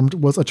overperformed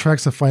was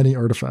Atraxa finding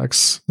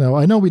artifacts. Now,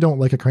 I know we don't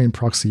like Acrian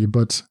Proxy,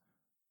 but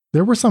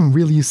there were some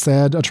really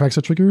sad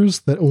Atraxa triggers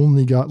that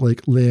only got,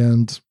 like,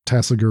 land,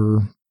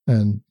 Tasigur,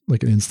 and,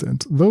 like, an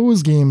instant.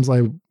 Those games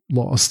I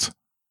lost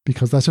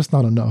because that's just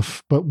not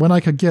enough. But when I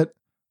could get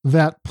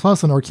that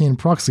plus an Arcane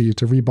Proxy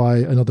to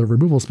rebuy another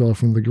removal spell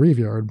from the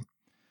graveyard,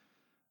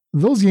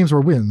 those games were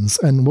wins.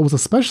 And what was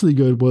especially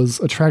good was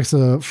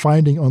Atraxa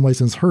finding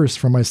Unlicensed Hearse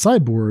from my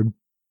sideboard.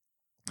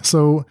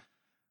 So,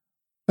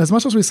 as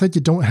much as we said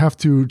you don't have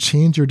to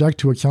change your deck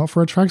to account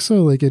for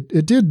Atraxa, like,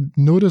 it did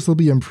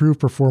noticeably improve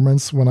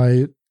performance when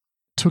I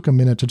took a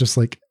minute to just,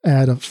 like,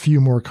 add a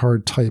few more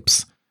card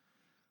types.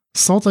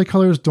 Sultai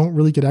colors don't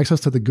really get access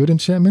to the good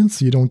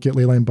enchantments. You don't get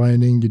Leyline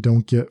Binding, you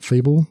don't get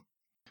Fable.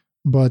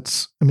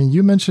 But, I mean,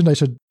 you mentioned I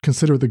should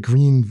consider the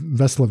green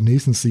Vessel of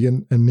Nascency,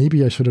 and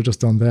maybe I should have just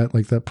done that.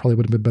 Like, that probably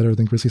would have been better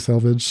than Grisly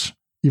Salvage,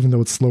 even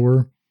though it's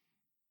slower.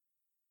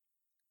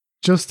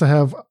 Just to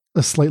have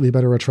a slightly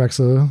better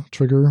Atraxa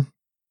trigger.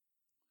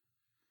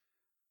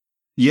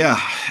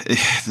 Yeah,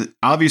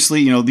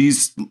 obviously,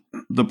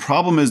 the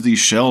problem is these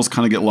shells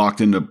kind of get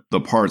locked into the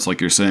parts,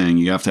 like you're saying.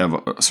 You have to have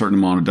a certain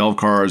amount of Delve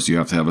cards. You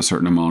have to have a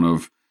certain amount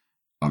of,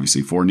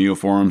 obviously, 4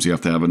 Neoforms. You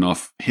have to have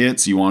enough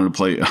hits. You want to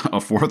play a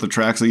 4th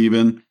Atraxa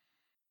even.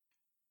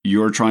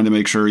 You're trying to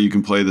make sure you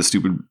can play the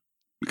stupid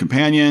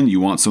companion. You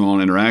want some on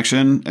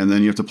interaction, and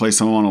then you have to play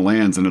some on a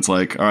lands, and it's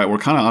like, all right, we're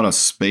kind of out of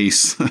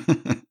space.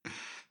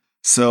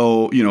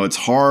 So, it's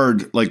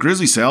hard. Like,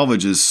 Grisly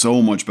Salvage is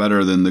so much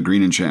better than the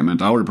green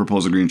enchantment. I would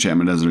propose a green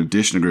enchantment as an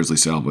addition to Grisly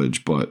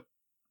Salvage, but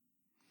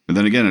and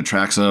then again,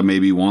 Atraxa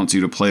maybe wants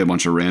you to play a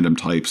bunch of random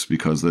types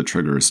because the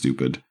trigger is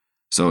stupid.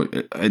 So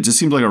it just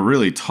seems like a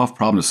really tough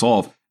problem to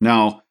solve.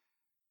 Now,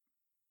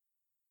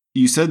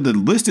 you said the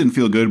list didn't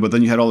feel good, but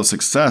then you had all the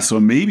success. So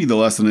maybe the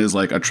lesson is,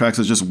 like, Atraxa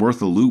is just worth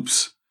the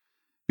loops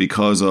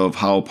because of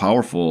how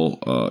powerful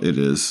it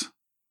is.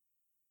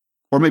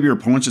 Or maybe your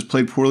opponent just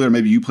played poorly, or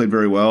maybe you played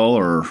very well,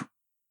 or...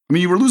 I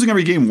mean, you were losing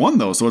every game 1,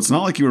 though, so it's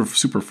not like you were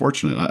super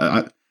fortunate.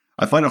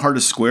 I find it hard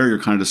to square your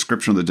kind of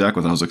description of the deck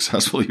with how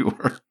successful you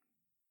were.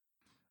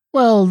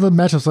 Well, the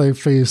matchups I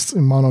faced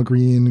in Mono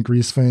Green,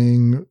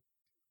 Greasefang,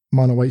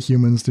 Mono White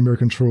Humans, Dimir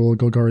Control,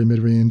 Golgari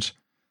Midrange,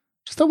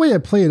 just the way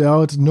it played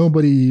out,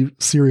 nobody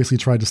seriously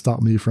tried to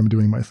stop me from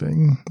doing my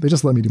thing. They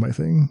just let me do my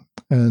thing.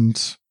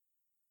 And,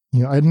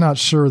 I'm not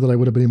sure that I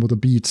would have been able to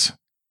beat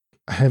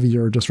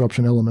heavier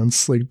disruption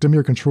elements. Like,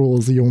 Dimir Control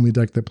is the only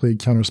deck that played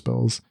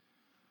counterspells.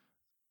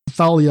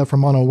 Thalia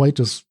from Mono White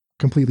just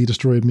completely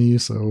destroyed me,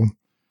 so...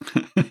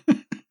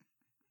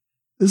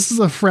 This is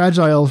a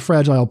fragile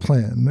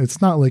plan.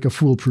 It's not like a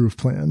foolproof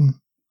plan.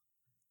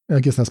 I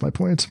guess that's my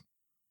point.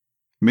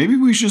 Maybe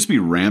we should just be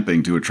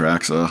ramping to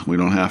Atraxa. We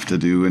don't have to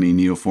do any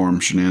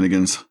Neoform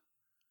shenanigans.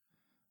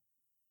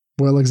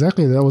 Well,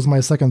 exactly. That was my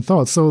second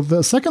thought. So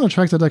the second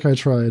Atraxa deck I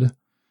tried,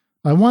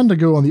 I wanted to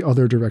go on the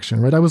other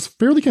direction, right? I was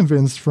fairly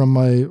convinced from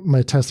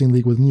my testing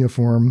league with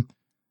Neoform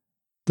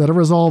that a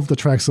resolved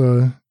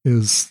Atraxa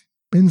is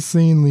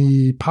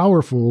insanely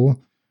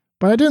powerful,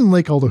 but I didn't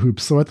like all the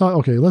hoops. So I thought,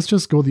 okay, let's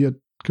just go the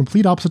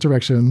complete opposite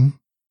direction.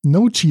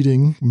 No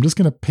cheating. I'm just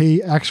going to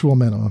pay actual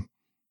mana.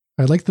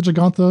 I like the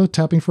Giganta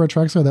tapping for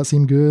Atraxa. That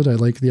seemed good. I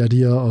like the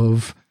idea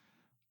of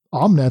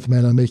Omnath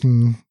mana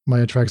making my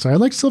Atraxa. I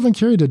like Sylvan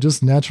Caryatid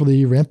just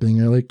naturally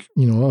ramping. I like,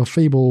 a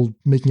Fable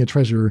making a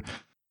treasure.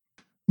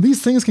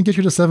 These things can get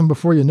you to 7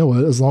 before you know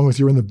it, as long as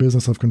you're in the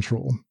business of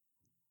control.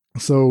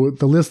 So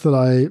the list that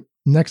I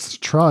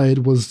next tried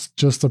was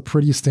just a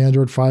pretty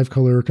standard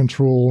 5-color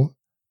control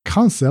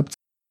concept.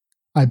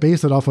 I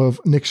based it off of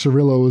Nick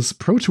Cirillo's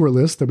Pro Tour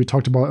list that we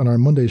talked about on our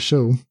Monday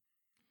show.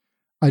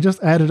 I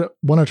just added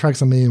one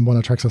Atraxa main, one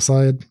Atraxa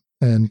side,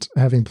 and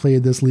having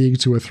played this league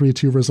to a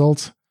 3-2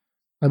 result,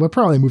 I would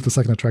probably move the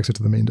second Atraxa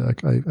to the main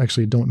deck. I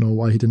actually don't know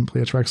why he didn't play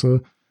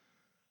Atraxa.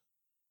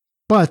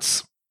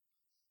 But,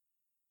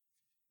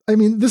 I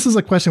mean, this is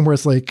a question where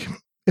it's like,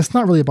 it's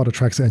not really about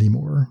Atraxa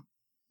anymore.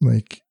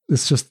 Like,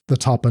 it's just the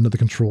top end of the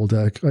control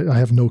deck. I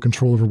have no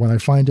control over when I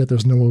find it.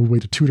 There's no way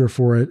to tutor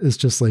for it. It's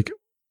just like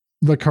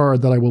the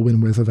card that I will win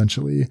with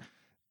eventually.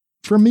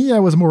 For me, I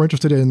was more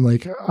interested in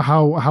like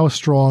how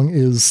strong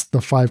is the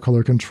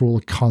 5-color control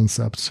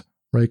concept,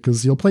 right?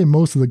 Because you'll play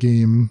most of the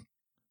game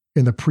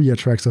in the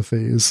pre-Atraxa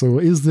phase. So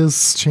is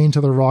this Chain to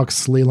the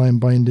Rocks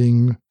Leyline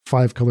Binding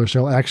 5-color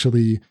shell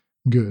actually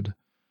good?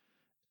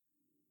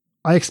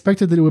 I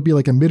expected that it would be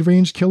like a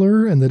mid-range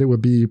killer and that it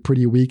would be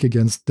pretty weak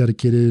against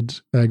dedicated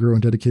aggro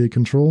and dedicated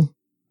control.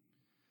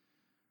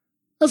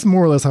 That's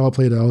more or less how it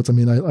played out. I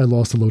mean, I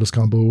lost the Lotus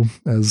combo,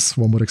 as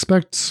one would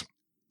expect.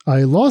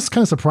 I lost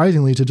kind of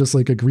surprisingly to just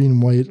like a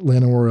green-white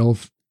Llanowar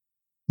Elf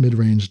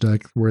mid-range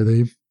deck where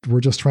they were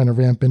just trying to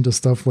ramp into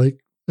stuff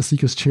like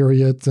Esika's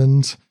Chariot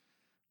and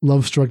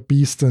Lovestruck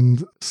Beast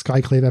and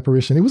Skyclave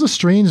Apparition. It was a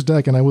strange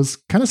deck, and I was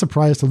kind of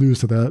surprised to lose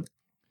to that.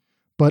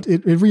 But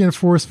it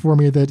reinforced for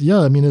me that,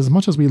 yeah, I mean, as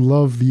much as we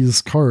love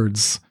these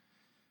cards,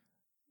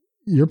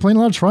 you're playing a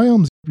lot of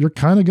Triomes. You're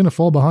kind of going to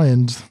fall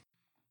behind.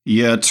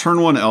 Yeah,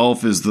 turn 1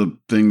 Elf is the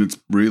thing that's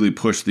really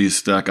pushed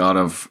this deck out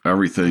of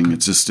everything.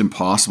 It's just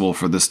impossible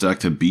for this deck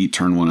to beat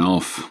turn 1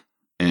 Elf.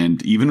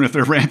 And even if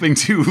they're ramping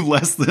to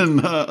less than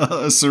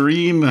a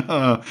serene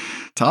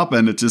top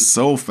end, it's just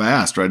so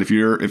fast, right? If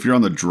you're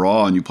on the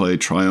draw and you play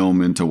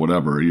Triome into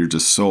whatever, you're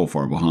just so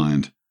far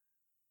behind.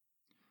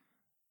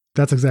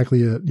 That's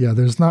exactly it. Yeah,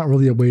 there's not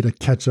really a way to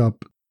catch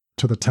up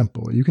to the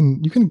tempo. You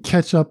can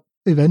catch up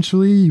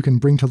eventually. You can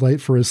bring to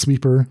light for a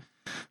sweeper.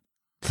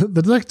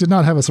 The deck did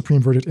not have a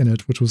Supreme Verdict in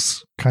it, which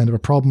was kind of a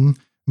problem.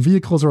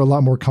 Vehicles are a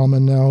lot more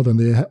common now than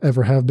they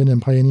ever have been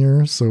in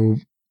Pioneer, so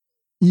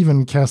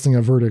even casting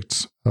a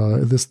Verdict,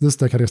 this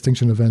deck had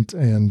Extinction Event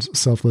and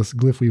Selfless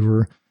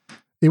Glyphweaver.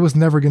 It was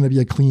never going to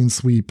be a clean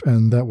sweep,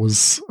 and that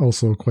was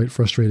also quite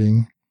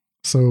frustrating.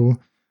 So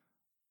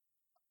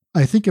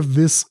I think if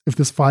this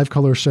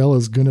 5-color shell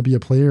is going to be a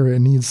player, it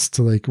needs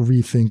to like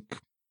rethink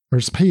or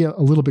just pay a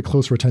little bit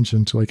closer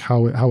attention to like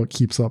how it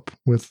keeps up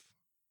with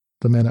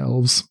the mana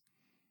elves.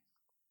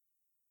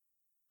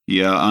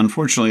 Yeah,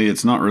 unfortunately,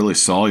 it's not really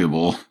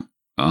soluble.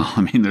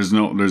 I mean, there's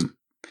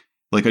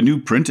like a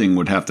new printing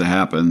would have to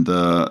happen.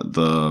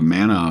 The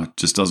mana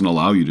just doesn't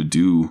allow you to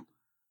do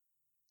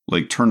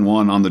like turn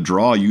 1 on the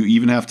draw. You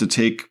even have to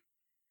take,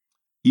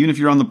 even if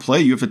you're on the play,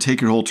 you have to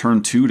take your whole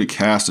turn 2 to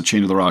cast a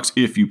Chain of the Rocks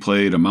if you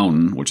played a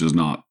mountain, which is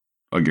not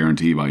a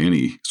guarantee by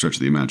any stretch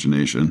of the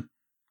imagination.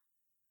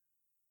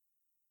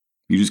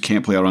 You just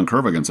can't play out on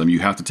curve against them. You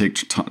have to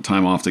take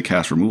time off to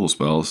cast removal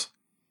spells.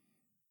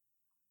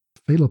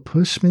 Fatal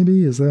Push,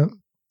 maybe? Is that?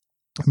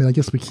 I mean, I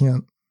guess we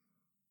can't.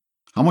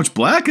 How much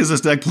black is this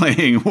deck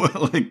playing?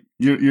 Like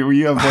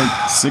you have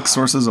like 6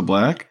 sources of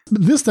black?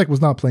 This deck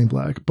was not playing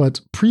black,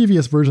 but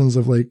previous versions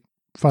of like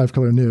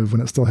 5-color Niv, when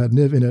it still had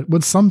Niv in it,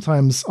 would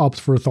sometimes opt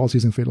for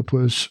Thoughtseizing Fatal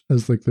Push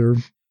as like their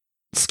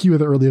skew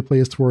the earlier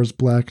plays towards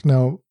black.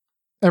 Now,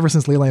 ever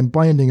since Leyline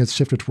Binding, it's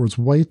shifted towards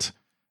white,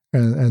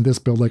 and this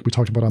build, like we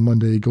talked about on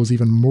Monday, goes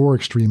even more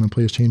extreme and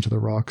plays Chain to the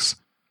Rocks.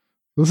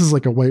 This is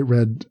like a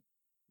white-red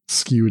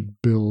skewed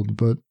build,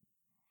 but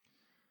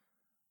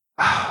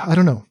I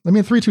don't know. I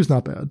mean, 3-2 is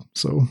not bad,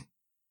 so.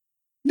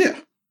 Yeah,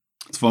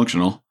 it's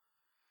functional.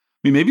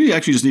 I mean, maybe you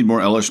actually just need more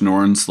Elesh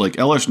Norns. Like,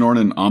 Elesh Norn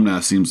and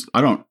Omnath seems...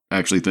 I don't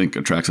actually think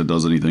Atraxa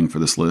does anything for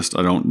this list.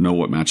 I don't know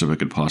what matchup it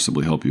could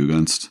possibly help you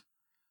against.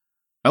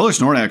 Elesh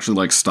Norn actually,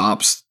 like,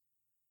 stops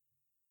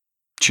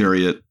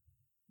Chariot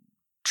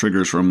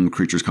triggers from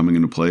creatures coming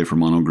into play for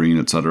mono green,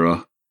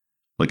 etc.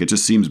 Like, it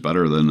just seems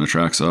better than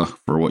Atraxa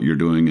for what you're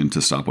doing and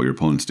to stop what your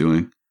opponent's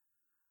doing.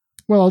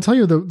 Well, I'll tell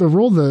you, the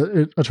role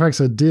that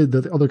Atraxa did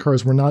that the other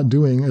cards were not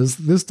doing is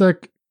this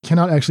deck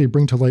cannot actually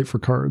bring to light for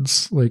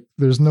cards. Like,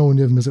 there's no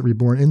Niv Mizzet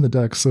Reborn in the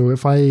deck, so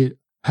if I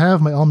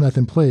have my Omnath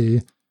in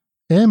play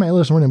and my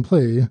Elesh Norn in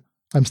play,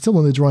 I'm still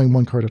only drawing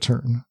 1 card a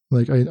turn.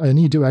 Like I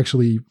need to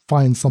actually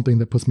find something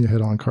that puts me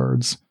ahead on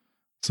cards.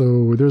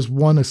 So there's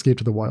one Escape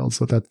to the Wilds,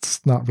 so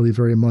that's not really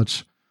very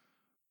much.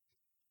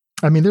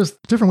 I mean, there's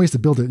different ways to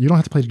build it. You don't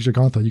have to play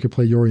Jegantha. You could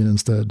play Yorion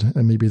instead,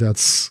 and maybe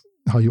that's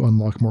how you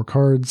unlock more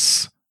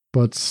cards.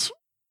 But,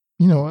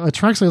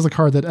 Atraxa is a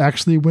card that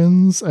actually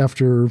wins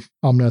after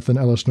Omnath and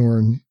Elesh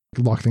Norn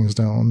lock things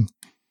down.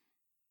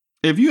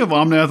 If you have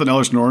Omnath and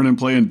Elesh Norn in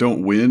play and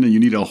don't win, and you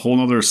need a whole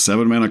other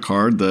 7-mana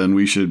card, then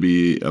we should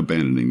be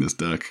abandoning this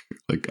deck.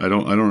 Like, I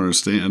don't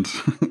understand.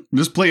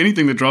 Just play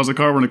anything that draws a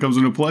card when it comes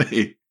into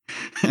play.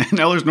 And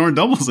Elesh Norn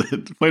doubles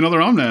it. Play another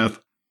Omnath.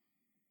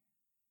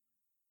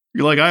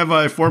 You're like, I have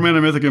my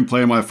 4-mana Mythic in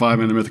play and my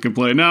 5-mana Mythic in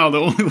play. Now, the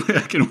only way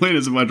I can win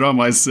is if I draw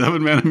my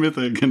 7-mana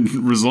Mythic and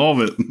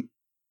resolve it.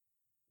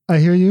 I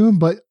hear you,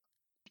 but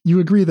you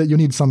agree that you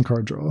need some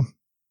card draw.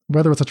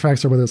 Whether it's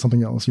Atraxa or whether it's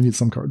something else, you need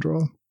some card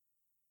draw.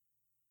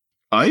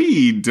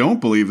 I don't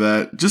believe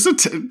that. Just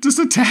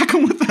attack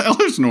him with the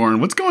Elesh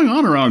Norn. What's going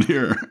on around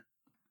here?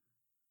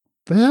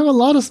 They have a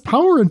lot of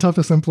power and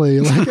toughness in play.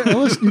 Like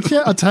you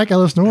can't attack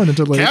Elesh Norn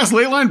into like cast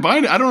Leyline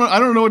Bind. I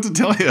don't know what to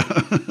tell you.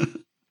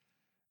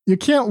 You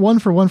can't 1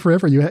 for 1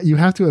 forever. You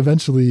have to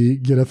eventually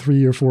get a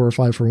 3 or 4 or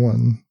 5 for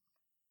 1.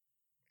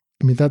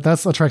 I mean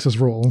that's Atraxa's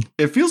role.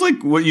 It feels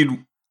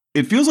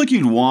like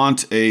you'd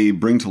want a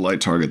Bring to Light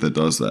target that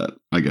does that,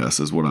 I guess,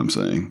 is what I'm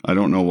saying. I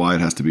don't know why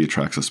it has to be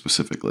Atraxa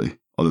specifically,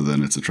 other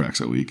than it's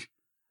Atraxa week.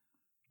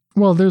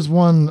 Well, there's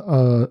one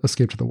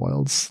Escape to the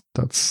Wilds.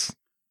 That's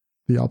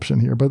the option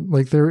here. But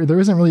like there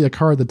isn't really a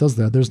card that does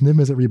that. There's Niv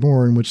Mizzet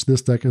Reborn, which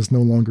this deck is no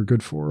longer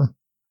good for.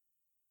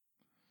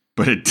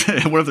 But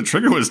what if the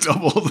trigger was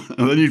doubled?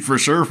 Then you'd for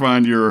sure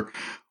find your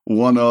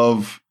one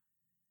of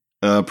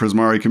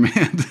Prismari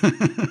Command.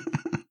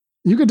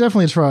 You could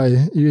definitely try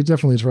a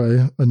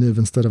Niv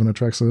instead of an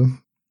Atraxa.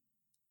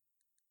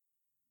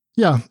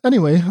 Yeah,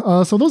 anyway,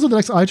 so those are the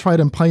decks I tried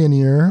in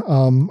Pioneer.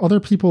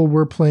 Other people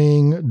were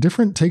playing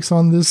different takes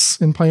on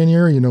this in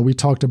Pioneer. We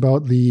talked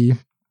about the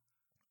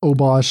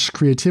Obosh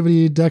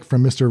Creativity deck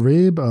from Mr.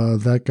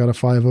 Rabe. That got a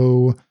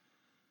 5-0.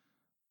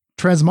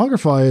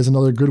 Transmogrify is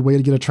another good way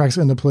to get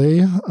Atraxa into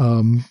play.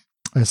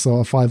 I saw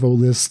a 5-0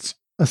 list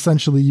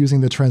essentially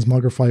using the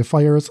Transmogrify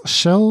Fires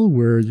shell,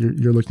 where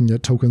you're looking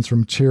at tokens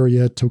from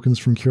Chariot, tokens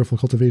from Careful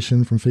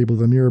Cultivation, from Fable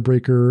the Mirror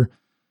Breaker.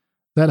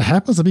 That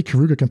happens to be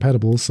Karuga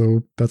compatible,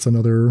 so that's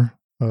another,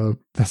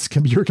 that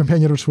can be your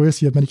companion of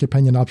choice. You have many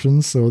companion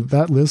options, so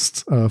that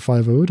list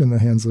 5-0'd in the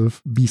hands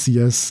of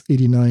BCS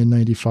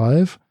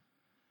 8995.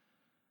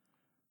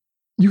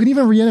 You can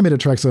even reanimate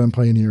Atraxa in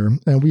Pioneer,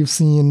 and we've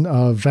seen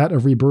Vat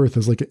of Rebirth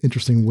as like an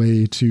interesting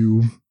way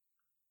to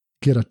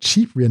get a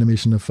cheap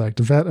reanimation effect.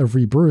 Vat of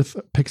Rebirth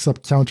picks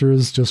up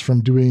counters just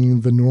from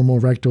doing the normal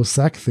Rakdos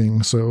Sack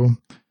thing, so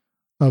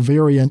a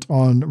variant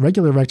on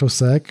regular Rakdos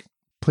Sack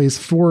plays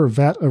 4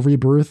 Vat of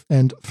Rebirth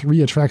and 3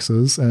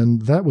 Atraxas,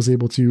 and that was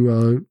able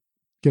to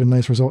get a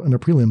nice result in a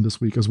prelim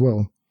this week as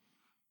well.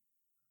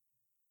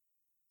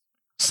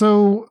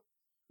 So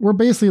we're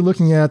basically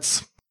looking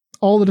at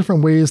all the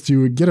different ways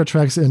to get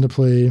Atraxa into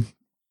play.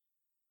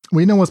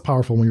 We know what's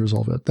powerful when we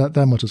resolve it.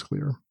 That much is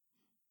clear.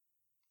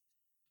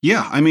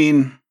 Yeah, I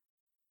mean,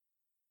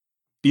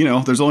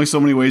 there's only so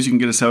many ways you can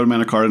get a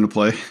 7-mana card into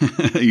play.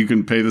 You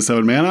can pay the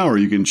 7 mana, or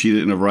you can cheat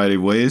it in a variety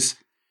of ways.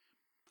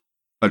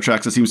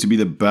 Atraxa seems to be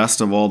the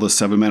best of all the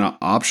 7-mana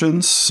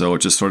options, so it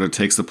just sort of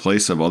takes the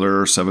place of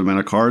other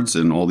 7-mana cards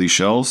in all these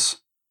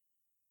shells.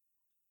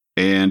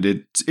 And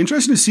it's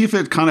interesting to see if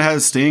it kind of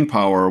has staying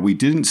power. We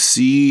didn't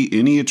see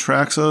any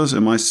Atraxas,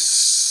 am I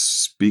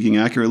speaking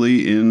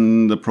accurately,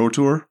 in the Pro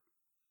Tour?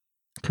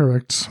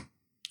 Correct.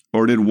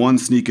 Or did one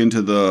sneak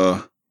into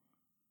the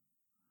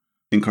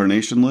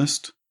Incarnation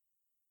list?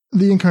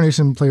 The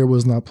Incarnation player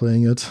was not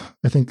playing it.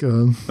 I think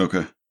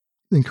okay.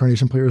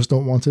 Incarnation players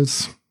don't want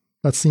it.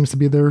 That seems to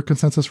be their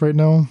consensus right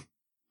now.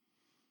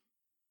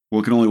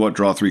 Well, it can only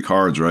draw 3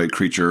 cards, right?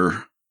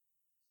 Creature,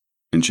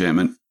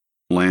 enchantment,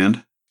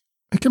 land.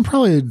 It can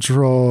probably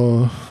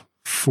draw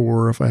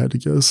 4 if I had to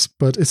guess,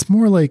 but it's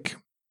more like,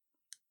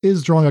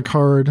 is drawing a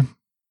card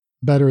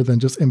better than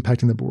just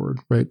impacting the board,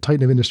 right?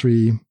 Titan of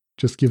Industry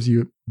just gives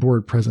you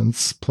board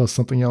presence plus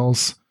something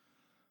else.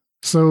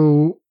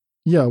 So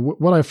yeah,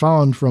 what I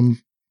found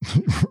from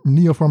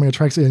neoforming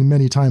Atraxa in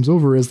many times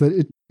over is that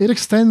it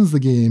extends the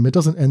game. It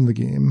doesn't end the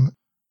game.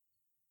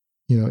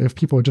 If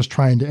people are just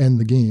trying to end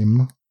the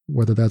game,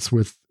 whether that's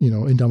with,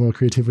 Indomitable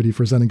Creativity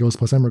for Zen and Ghost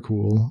plus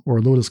Emrakul,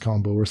 or Lotus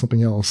Combo or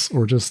something else,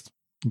 or just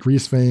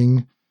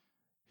Greasefang,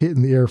 hit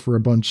in the air for a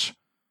bunch.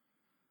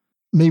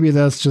 Maybe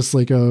that's just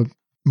like a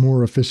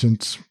more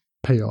efficient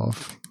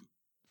payoff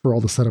for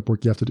all the setup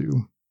work you have to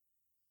do.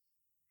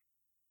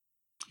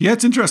 Yeah,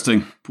 it's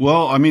interesting.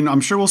 Well, I mean, I'm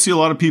sure we'll see a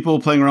lot of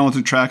people playing around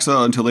with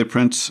Atraxa until they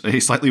print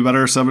a slightly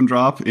better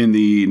 7-drop in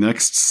the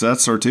next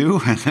sets or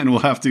 2, and then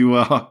we'll have to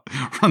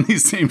run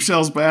these same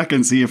shells back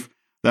and see if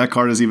that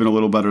card is even a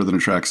little better than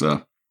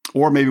Atraxa.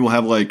 Or maybe we'll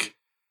have like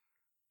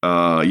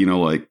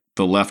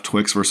the left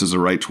Twix versus the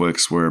right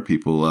Twix, where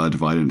people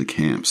divide into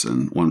camps,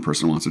 and one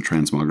person wants to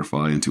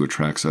transmogrify into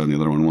Atraxa and the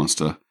other one wants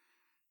to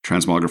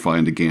transmogrify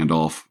into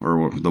Gandalf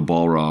or the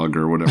Balrog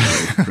or whatever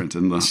they print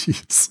in the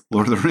Jeez.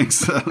 Lord of the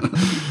Rings.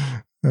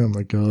 Oh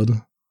my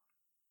god.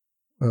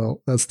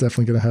 Well, that's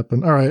definitely going to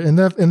happen. All right, in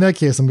that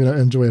case, I'm going to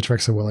enjoy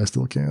Atraxa while I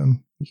still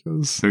can,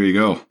 because there you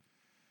go.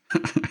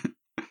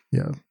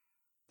 yeah,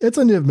 it's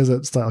a Niv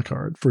Mizzet style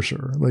card for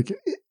sure. Like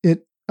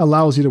it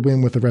allows you to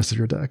win with the rest of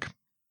your deck.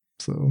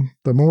 So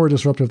the more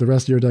disruptive the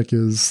rest of your deck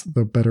is,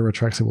 the better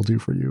Atraxa will do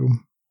for you.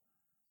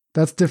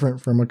 That's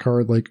different from a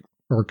card like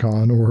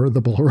Archon or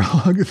the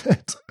Balrog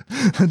that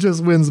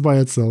just wins by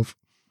itself.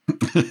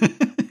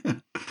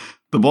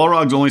 The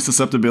Balrog's only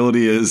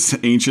susceptibility is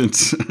ancient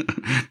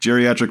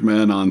geriatric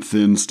men on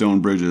thin stone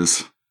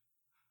bridges.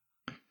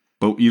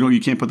 But you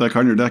can't put that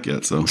card in your deck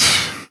yet, so.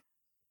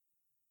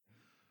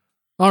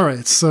 All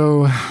right,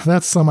 so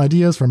that's some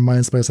ideas from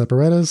Mind Splice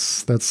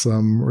Apparatus. That's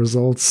some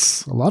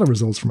results, a lot of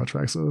results from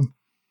Atraxa.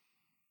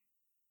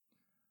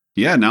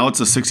 Yeah, now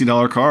it's a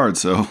 $60 card,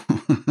 so.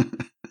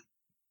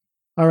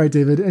 All right,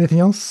 David, anything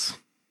else?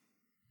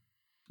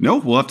 No,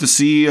 we'll have to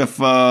see if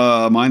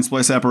Mind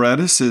Splice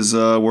Apparatus is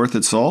worth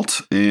its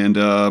salt, and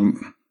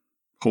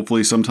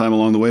hopefully sometime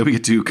along the way we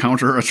get to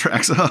counter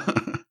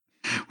Atraxa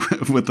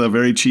with a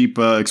very cheap,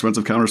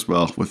 expensive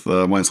counterspell with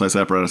Mind Splice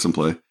Apparatus in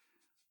play.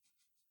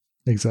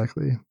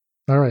 Exactly.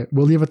 All right,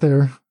 we'll leave it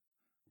there.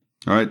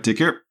 All right, take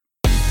care.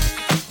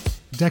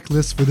 Deck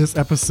lists for this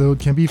episode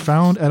can be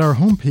found at our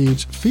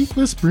homepage,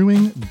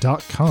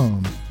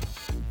 faithlessbrewing.com.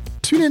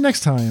 Tune in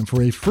next time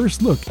for a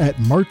first look at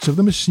March of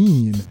the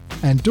Machine,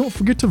 and don't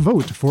forget to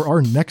vote for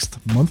our next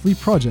monthly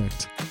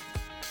project.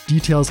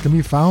 Details can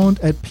be found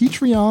at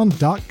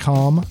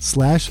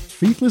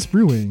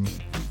patreon.com/faithlessbrewing,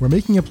 where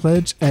making a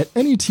pledge at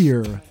any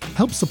tier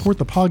helps support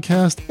the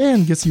podcast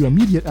and gets you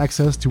immediate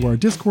access to our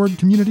Discord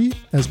community,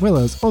 as well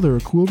as other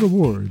cool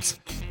rewards.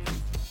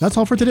 That's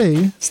all for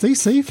today. Stay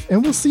safe,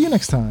 and we'll see you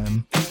next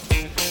time.